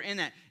 we were in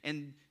that.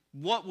 And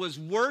what was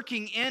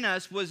working in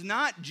us was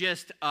not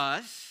just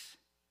us,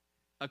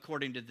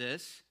 according to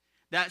this.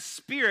 That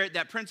spirit,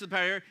 that prince of the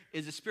power,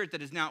 is a spirit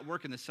that is now at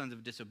work in the sons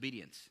of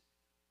disobedience.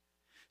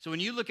 So when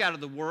you look out of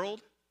the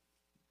world,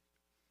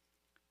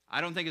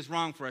 I don't think it's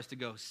wrong for us to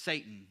go,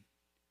 Satan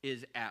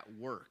is at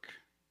work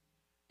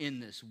in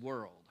this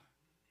world.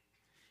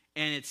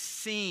 And it's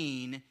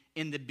seen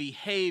in the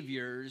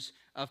behaviors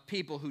of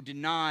people who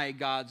deny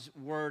God's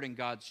word and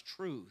God's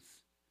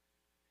truth.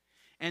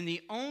 And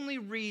the only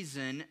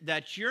reason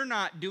that you're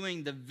not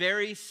doing the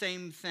very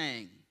same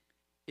thing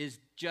is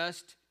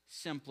just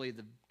simply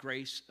the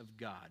grace of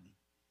God.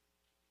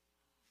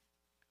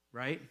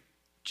 right?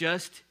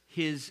 Just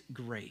his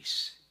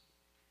grace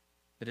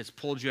that has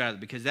pulled you out of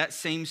it. Because that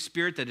same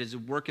Spirit that is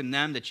at work in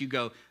them that you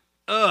go,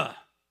 ugh,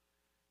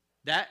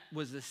 that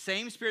was the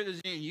same Spirit that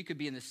was in you. You could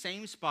be in the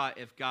same spot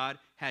if God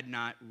had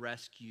not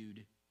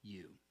rescued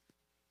you.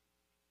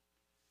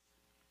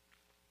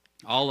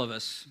 All of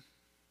us,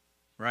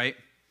 right?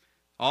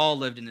 All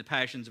lived in the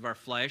passions of our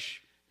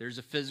flesh. There's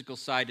a physical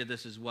side to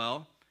this as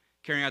well.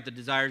 Carrying out the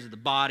desires of the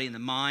body and the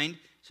mind.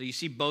 So you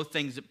see both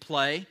things at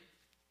play.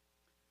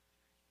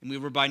 And we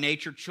were by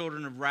nature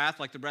children of wrath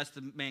like the rest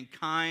of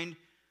mankind.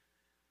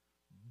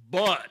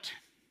 But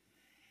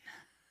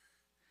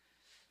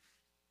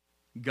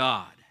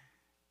God,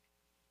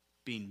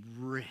 being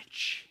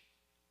rich,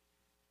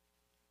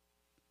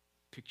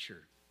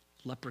 picture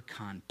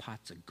leprechaun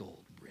pots of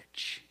gold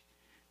rich.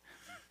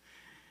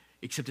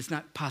 Except it's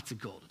not pots of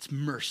gold, it's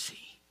mercy.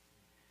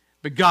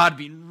 But God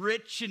being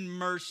rich in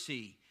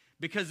mercy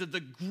because of the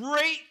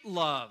great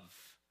love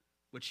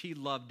which he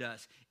loved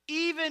us,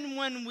 even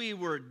when we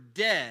were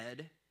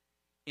dead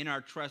in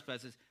our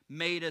trespasses,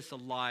 made us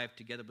alive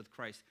together with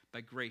Christ.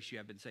 By grace you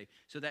have been saved.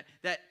 So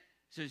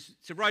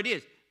right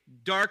is,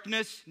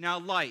 darkness, now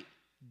light.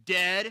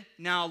 Dead,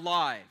 now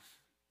alive.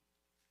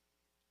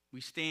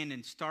 We stand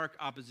in stark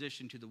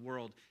opposition to the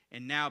world.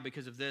 And now,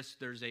 because of this,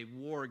 there's a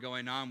war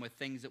going on with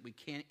things that we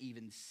can't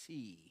even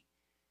see.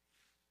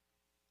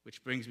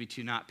 Which brings me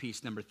to not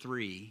peace number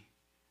 3,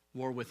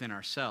 war within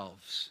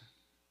ourselves.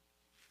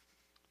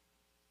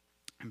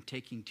 I'm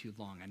taking too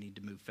long. I need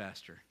to move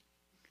faster.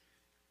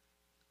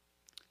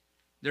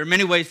 There are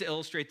many ways to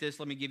illustrate this.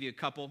 Let me give you a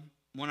couple.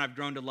 One I've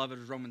grown to love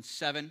is Romans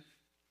 7.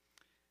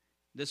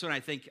 This one I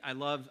think I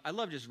love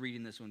just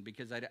reading this one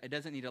because it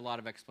doesn't need a lot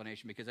of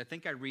explanation, because I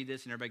think I read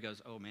this and everybody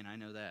goes, oh man, I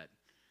know that.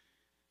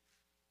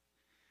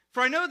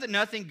 For I know that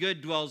nothing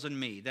good dwells in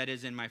me, that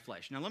is in my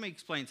flesh. Now let me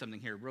explain something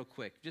here real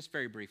quick, just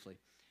very briefly.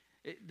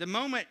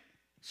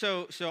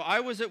 So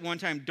I was at one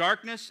time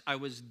darkness, I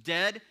was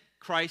dead.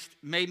 Christ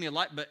made me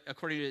alive, but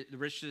according to the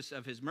richness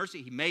of his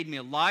mercy, he made me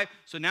alive.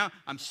 So now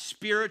I'm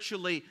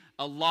spiritually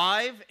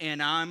alive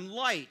and I'm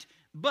light.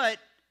 But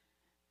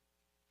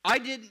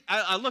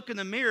I look in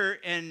the mirror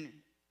and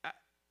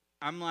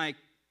I'm like,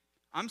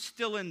 I'm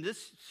still in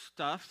this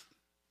stuff,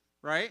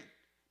 right?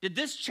 Did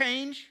this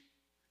change?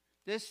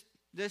 This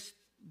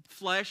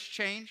flesh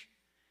change?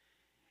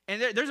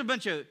 And there's a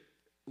bunch of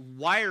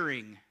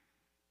wiring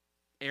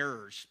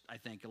errors, I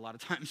think, a lot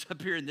of times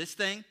up here in this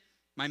thing,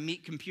 my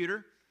meat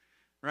computer,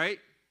 right?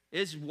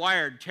 It's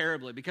wired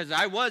terribly because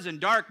I was in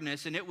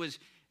darkness, and it was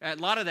a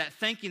lot of that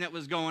thinking that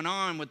was going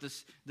on with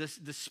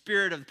the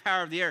spirit of the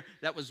power of the air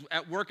that was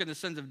at work in the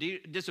sons of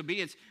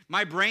disobedience.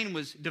 My brain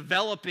was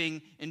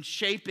developing and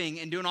shaping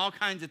and doing all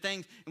kinds of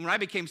things. And when I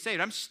became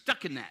saved, I'm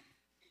stuck in that.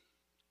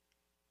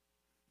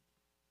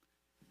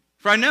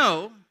 For I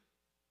know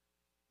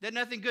that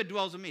nothing good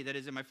dwells in me, that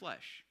is in my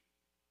flesh,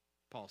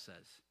 Paul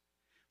says.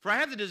 For I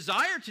have the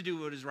desire to do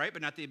what is right,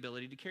 but not the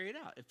ability to carry it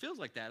out. It feels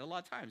like that a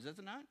lot of times, does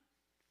it not?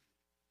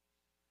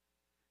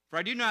 For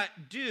I do not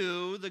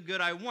do the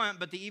good I want,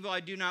 but the evil I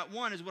do not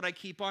want is what I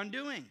keep on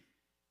doing.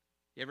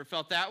 You ever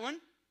felt that one?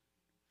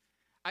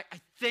 I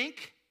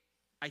think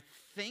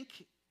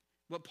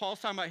what Paul's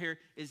talking about here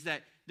is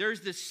that there's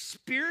this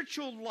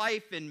spiritual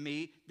life in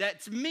me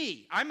that's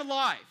me. I'm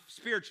alive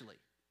spiritually.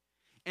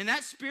 And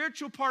that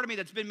spiritual part of me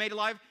that's been made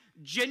alive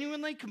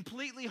genuinely,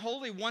 completely,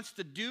 wholly wants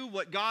to do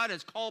what God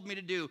has called me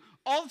to do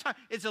all the time.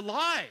 It's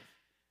alive.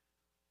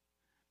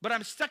 But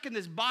I'm stuck in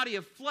this body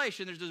of flesh,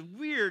 and there's this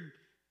weird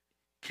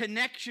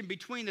connection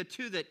between the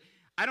two that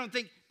I don't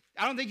think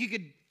you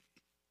could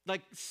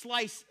like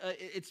slice.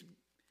 It's,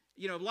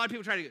 you know, a lot of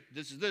people try to go,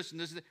 this is this and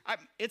this is that.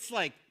 It's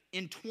like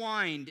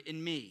entwined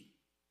in me.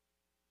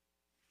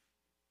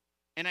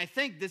 And I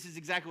think this is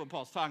exactly what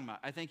Paul's talking about.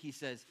 I think he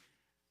says,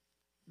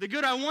 the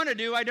good I want to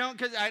do, I don't,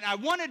 because I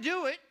want to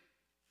do it,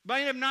 but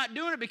I end up not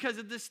doing it because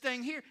of this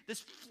thing here, this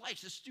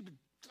flesh, this stupid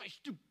flesh,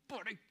 stupid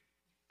body,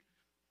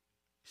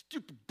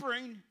 stupid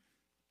brain.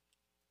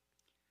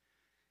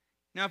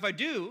 Now, if I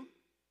do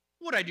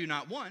what I do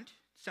not want,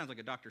 sounds like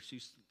a Dr.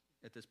 Seuss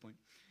at this point.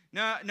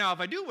 Now, if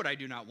I do what I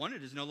do not want,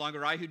 it is no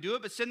longer I who do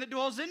it, but sin that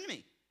dwells in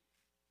me.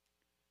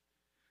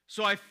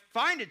 So I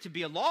find it to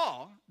be a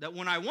law that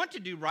when I want to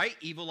do right,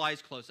 evil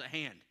lies close at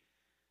hand.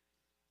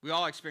 We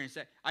all experience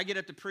that. I get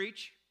up to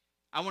preach.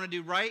 I want to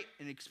do right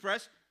and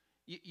express.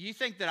 You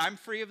think that I'm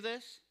free of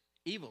this?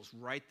 Evil's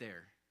right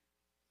there,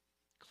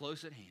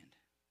 close at hand.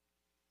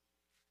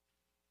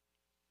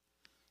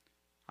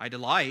 I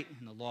delight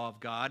in the law of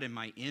God in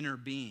my inner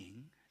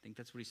being. I think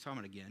that's what he's talking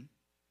about again.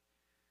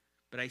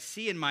 But I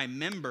see in my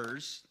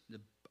members, the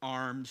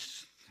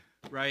arms,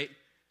 right?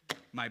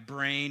 My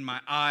brain, my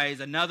eyes,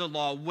 another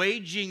law,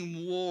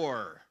 waging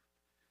war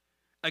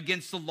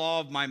against the law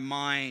of my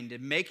mind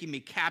and making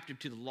me captive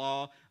to the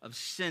law of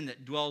sin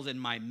that dwells in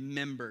my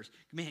members.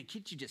 Man,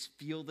 can't you just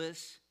feel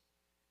this?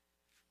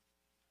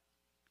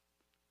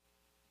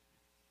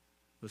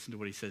 Listen to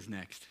what he says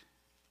next.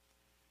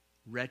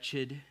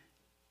 Wretched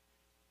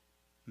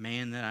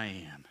man that I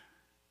am.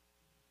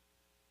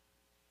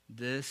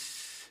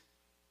 This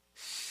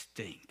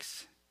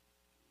stinks.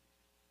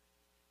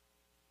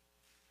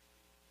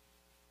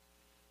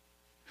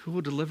 Who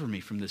will deliver me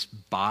from this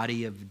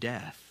body of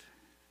death?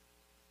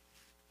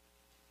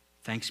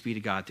 Thanks be to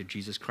God through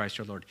Jesus Christ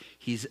our Lord.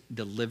 He's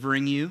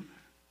delivering you,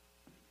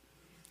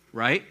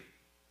 right?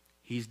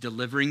 He's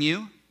delivering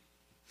you,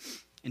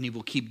 and he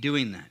will keep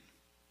doing that.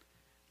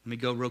 Let me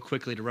go real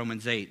quickly to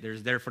Romans 8.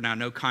 There's therefore now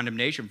no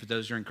condemnation for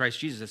those who are in Christ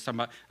Jesus. It's talking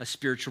about a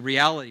spiritual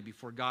reality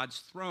before God's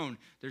throne.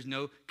 There's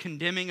no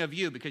condemning of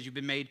you because you've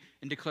been made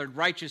and declared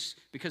righteous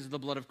because of the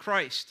blood of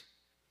Christ.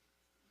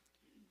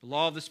 The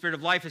law of the Spirit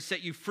of life has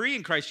set you free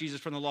in Christ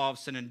Jesus from the law of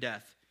sin and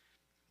death.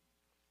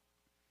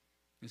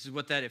 This is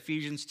what that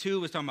Ephesians 2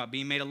 was talking about,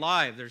 being made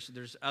alive.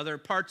 There's other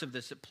parts of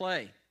this at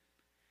play.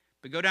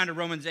 But go down to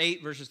Romans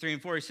 8, verses 3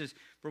 and 4. He says,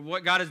 for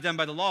what God has done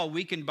by the law,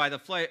 weakened by the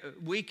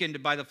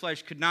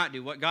flesh, could not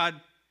do.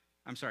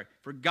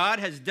 For God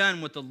has done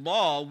what the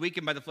law,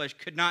 weakened by the flesh,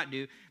 could not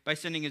do by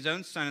sending his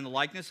own Son in the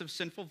likeness of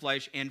sinful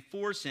flesh, and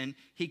for sin,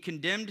 he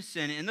condemned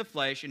sin in the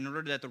flesh in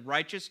order that the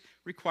righteous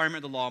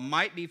requirement of the law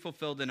might be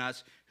fulfilled in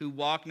us who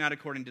walk not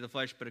according to the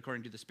flesh, but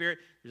according to the Spirit.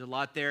 There's a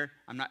lot there.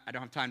 I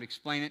don't have time to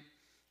explain it.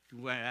 If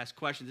you want to ask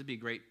questions, it'd be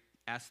great.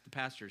 Ask the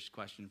pastor's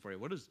question for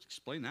you.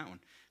 Explain that one?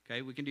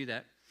 Okay, we can do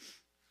that.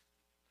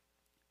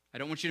 I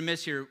don't want you to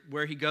miss here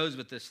where he goes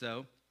with this,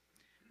 though,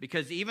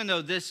 because even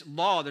though this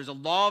law, there's a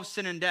law of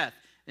sin and death,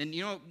 and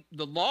you know,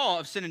 the law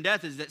of sin and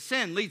death is that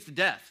sin leads to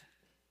death.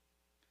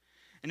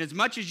 And as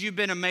much as you've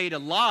been made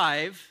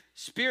alive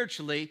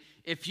spiritually,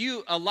 if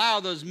you allow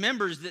those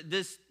members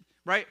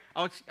right?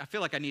 I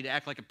feel like I need to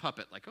act like a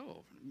puppet, like,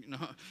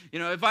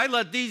 if I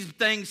let these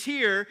things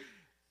here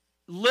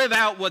live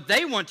out what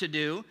they want to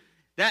do,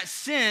 that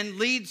sin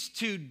leads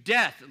to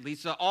death. It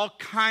leads to all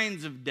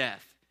kinds of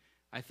death.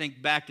 I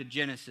think back to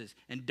Genesis,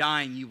 and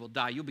dying you will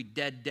die. You'll be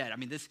dead. I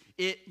mean,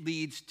 it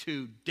leads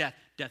to death.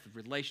 Death of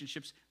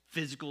relationships,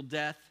 physical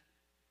death,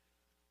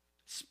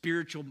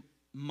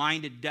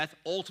 spiritual-minded death.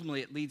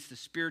 Ultimately, it leads to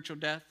spiritual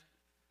death.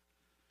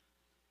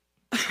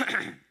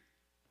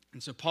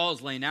 And so Paul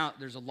is laying out,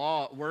 there's a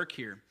law at work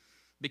here.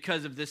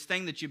 Because of this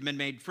thing that you've been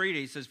made free to.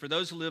 He says, for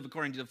those who live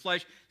according to the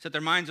flesh, set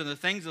their minds on the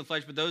things of the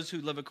flesh, but those who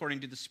live according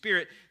to the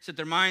Spirit, set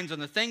their minds on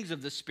the things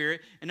of the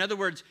Spirit. In other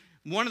words,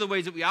 one of the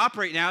ways that we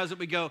operate now is that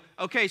we go,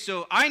 okay,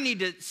 so I need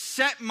to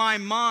set my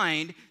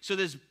mind, so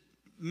this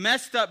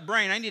messed up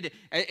brain,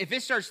 if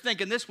it starts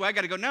thinking this way, I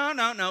got to go,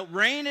 no,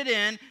 rein it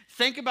in,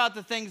 think about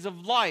the things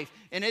of life.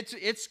 And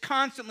it's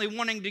constantly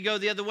wanting to go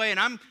the other way, and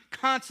I'm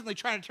constantly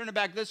trying to turn it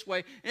back this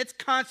way, and it's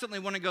constantly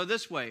wanting to go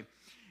this way.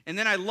 And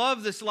then I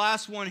love this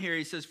last one here.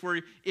 He says, for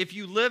if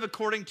you live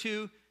according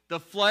to the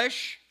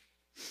flesh,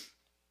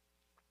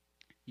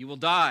 you will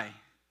die.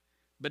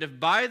 But if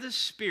by the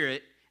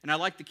Spirit, and I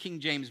like the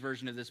King James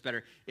version of this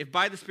better, if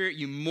by the Spirit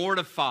you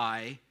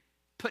mortify,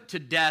 put to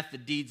death the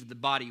deeds of the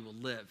body, you will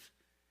live.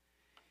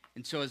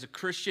 And so as a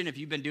Christian, if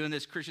you've been doing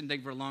this Christian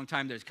thing for a long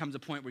time, there comes a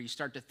point where you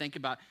start to think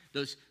about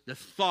the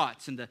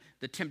thoughts and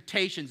the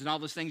temptations and all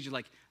those things. You're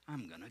like,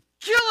 I'm going to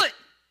kill it.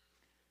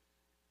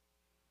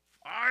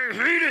 I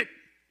hate it.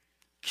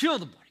 Kill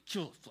the body,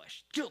 kill the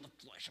flesh, I'm going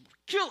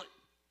to kill it.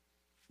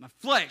 My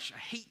flesh, I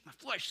hate my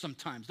flesh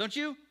sometimes, don't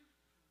you?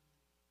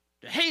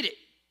 To hate it,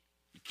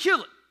 you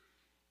kill it.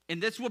 And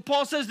that's what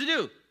Paul says to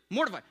do,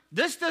 mortify.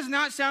 This does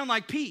not sound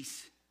like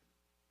peace.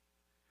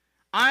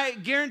 I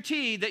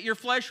guarantee that your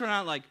flesh will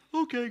not like,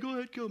 okay, go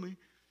ahead, kill me.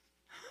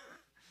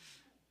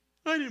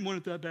 I didn't want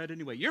it that bad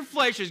anyway. Your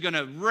flesh is going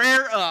to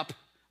rear up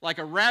like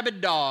a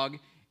rabid dog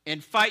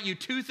and fight you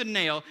tooth and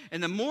nail.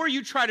 And the more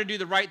you try to do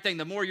the right thing,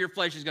 the more your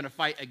flesh is going to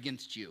fight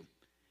against you.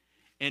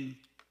 And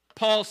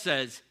Paul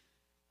says,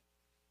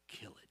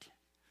 kill it.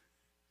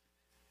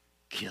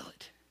 Kill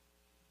it.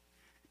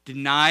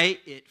 Deny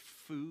it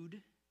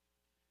food.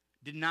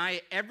 Deny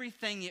it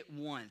everything it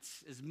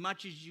wants as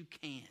much as you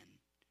can.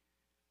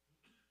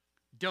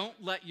 Don't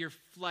let your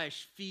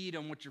flesh feed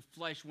on what your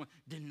flesh wants.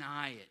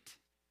 Deny it.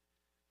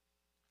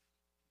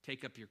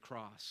 Take up your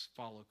cross.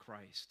 Follow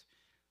Christ.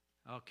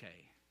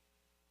 Okay.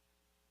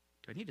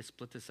 Do I need to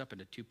split this up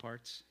into 2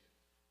 parts?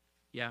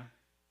 Yeah?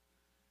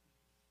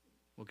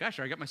 Well, gosh,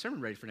 I got my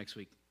sermon ready for next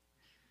week.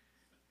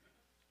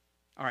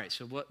 All right,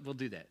 so we'll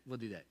do that.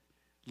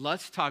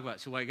 Let's talk about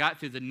it. So I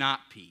got through the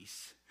not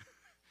piece.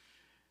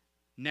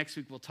 Next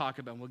week we'll talk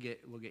about, and we'll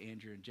get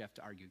Andrew and Jeff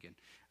to argue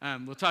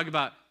again. We'll talk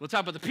about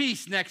the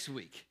peace next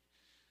week.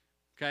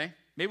 Okay?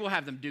 Maybe we'll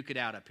have them duke it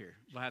out up here.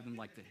 We'll have them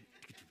like the.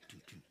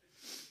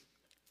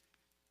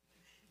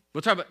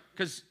 We'll talk about,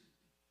 because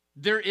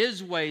there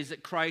is ways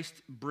that Christ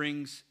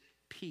brings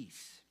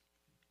peace.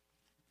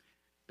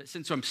 But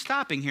since I'm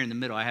stopping here in the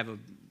middle, I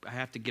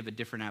have to give a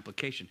different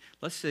application.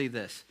 Let's say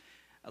this.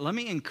 Let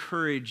me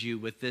encourage you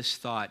with this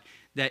thought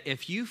that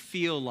if you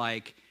feel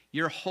like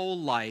your whole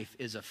life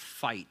is a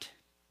fight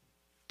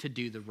to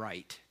do the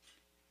right,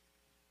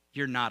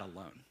 you're not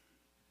alone.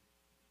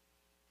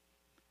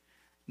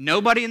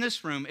 Nobody in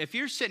this room, if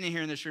you're sitting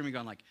here in this room and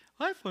going like,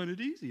 I find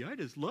it easy, I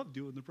just love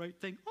doing the right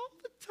thing all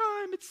the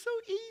time, it's so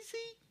easy.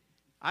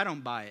 I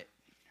don't buy it.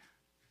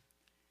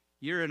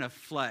 You're in a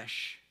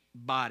flesh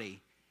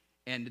body,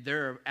 And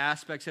there are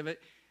aspects of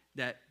it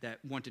that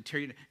want to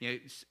tear you.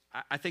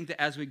 I think that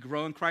as we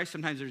grow in Christ,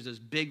 sometimes there's those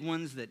big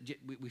ones that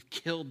we've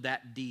killed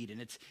that deed,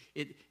 and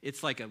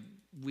it's like a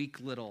weak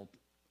little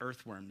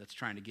earthworm that's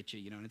trying to get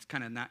you, and it's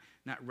kind of not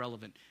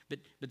relevant. But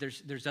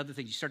there's other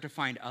things. You start to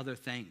find other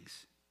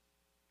things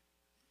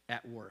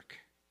at work: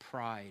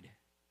 pride,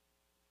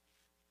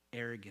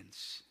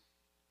 arrogance,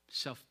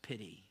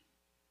 self-pity,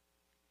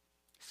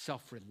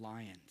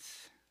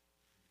 self-reliance.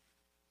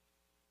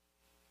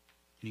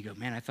 And you go,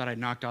 man, I thought I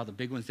knocked all the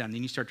big ones down. And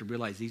then you start to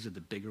realize these are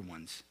the bigger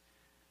ones.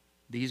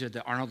 These are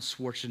the Arnold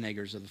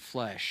Schwarzeneggers of the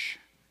flesh,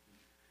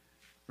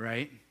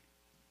 right?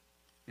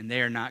 And they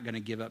are not going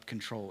to give up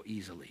control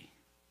easily.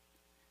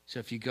 So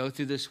if you go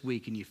through this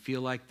week and you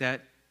feel like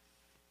that,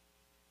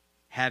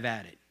 have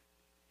at it.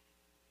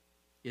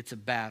 It's a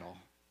battle.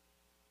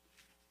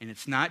 And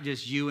it's not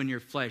just you and your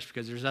flesh,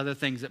 because there's other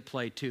things at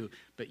play too.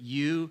 But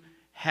you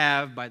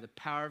have, by the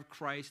power of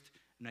Christ,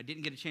 and I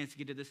didn't get a chance to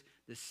get to this,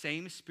 the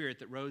same Spirit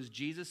that rose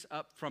Jesus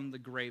up from the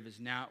grave is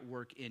now at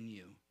work in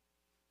you.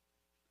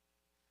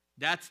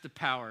 That's the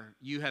power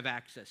you have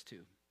access to.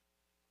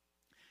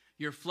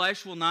 Your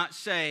flesh will not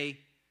say,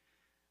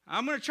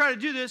 I'm going to try to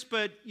do this,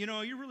 but,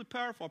 you're really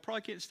powerful. I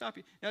probably can't stop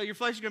you. No, your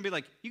flesh is going to be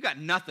like, you got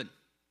nothing.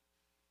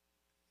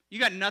 You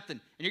got nothing.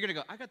 And you're going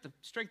to go, I got the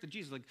strength of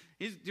Jesus. Like,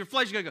 your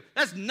flesh is going to go,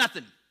 that's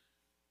nothing.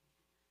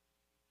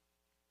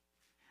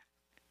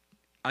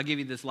 I'll give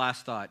you this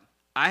last thought.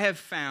 I have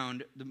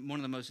found one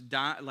of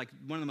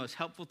the most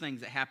helpful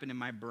things that happened in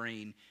my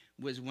brain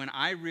was when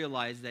I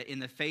realized that in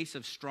the face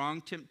of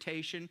strong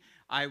temptation,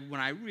 when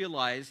I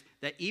realized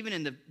that even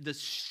in the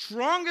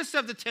strongest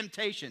of the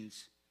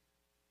temptations,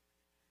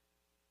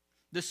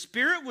 the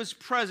Spirit was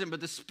present,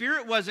 but the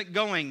Spirit wasn't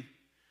going,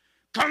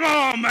 come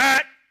on,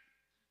 Matt.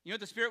 You know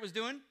what the Spirit was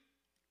doing?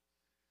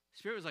 The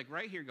Spirit was like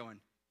right here going,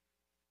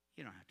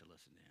 you don't have to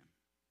listen to him.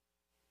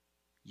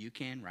 You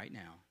can right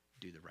now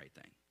do the right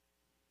thing.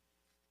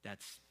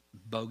 That's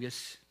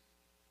bogus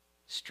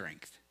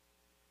strength.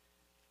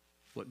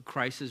 What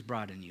Christ has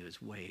brought in you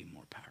is way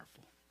more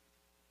powerful.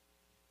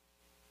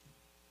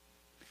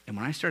 And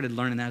when I started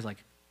learning that, I was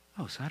like,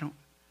 oh, so I don't.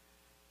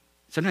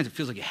 Sometimes it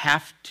feels like you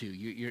have to.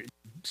 Your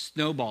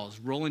snowballs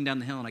rolling down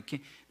the hill, and I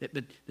can't. But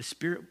the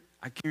Spirit,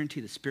 I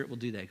guarantee the Spirit will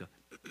do that. I go,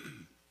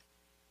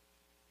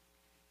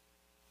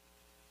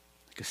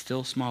 like a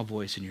still small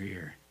voice in your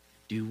ear.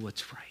 Do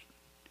what's right.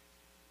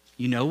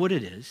 You know what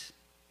it is,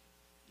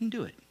 and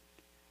do it.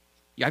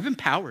 Yeah, I've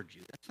empowered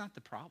you. That's not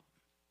the problem.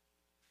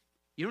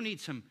 You don't need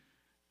some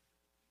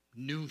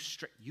new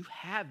strength. You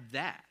have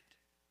that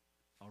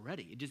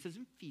already. It just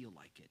doesn't feel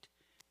like it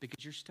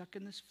because you're stuck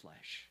in this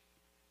flesh.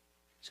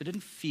 So it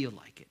doesn't feel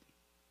like it,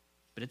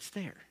 but it's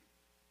there.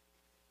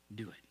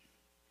 Do it.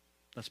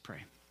 Let's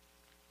pray.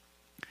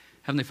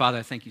 Heavenly Father,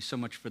 I thank you so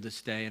much for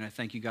this day, and I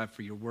thank you, God,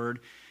 for your word.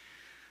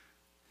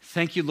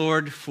 Thank you,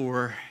 Lord,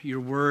 for your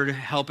word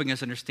helping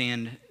us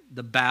understand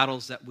the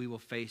battles that we will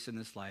face in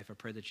this life. I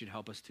pray that you'd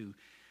help us to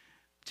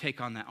take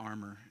on that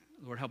armor.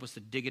 Lord, help us to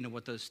dig into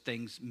what those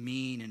things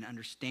mean and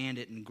understand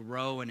it and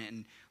grow in it.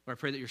 And Lord, I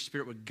pray that your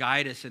Spirit would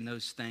guide us in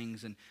those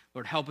things. And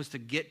Lord, help us to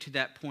get to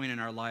that point in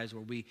our lives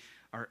where we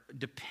are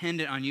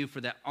dependent on you for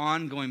that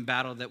ongoing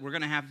battle that we're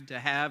going to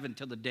have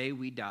until the day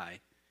we die.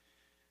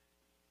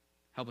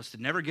 Help us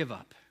to never give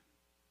up.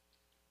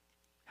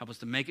 Help us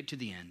to make it to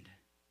the end.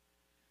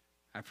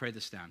 I pray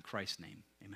this now in Christ's name. Amen.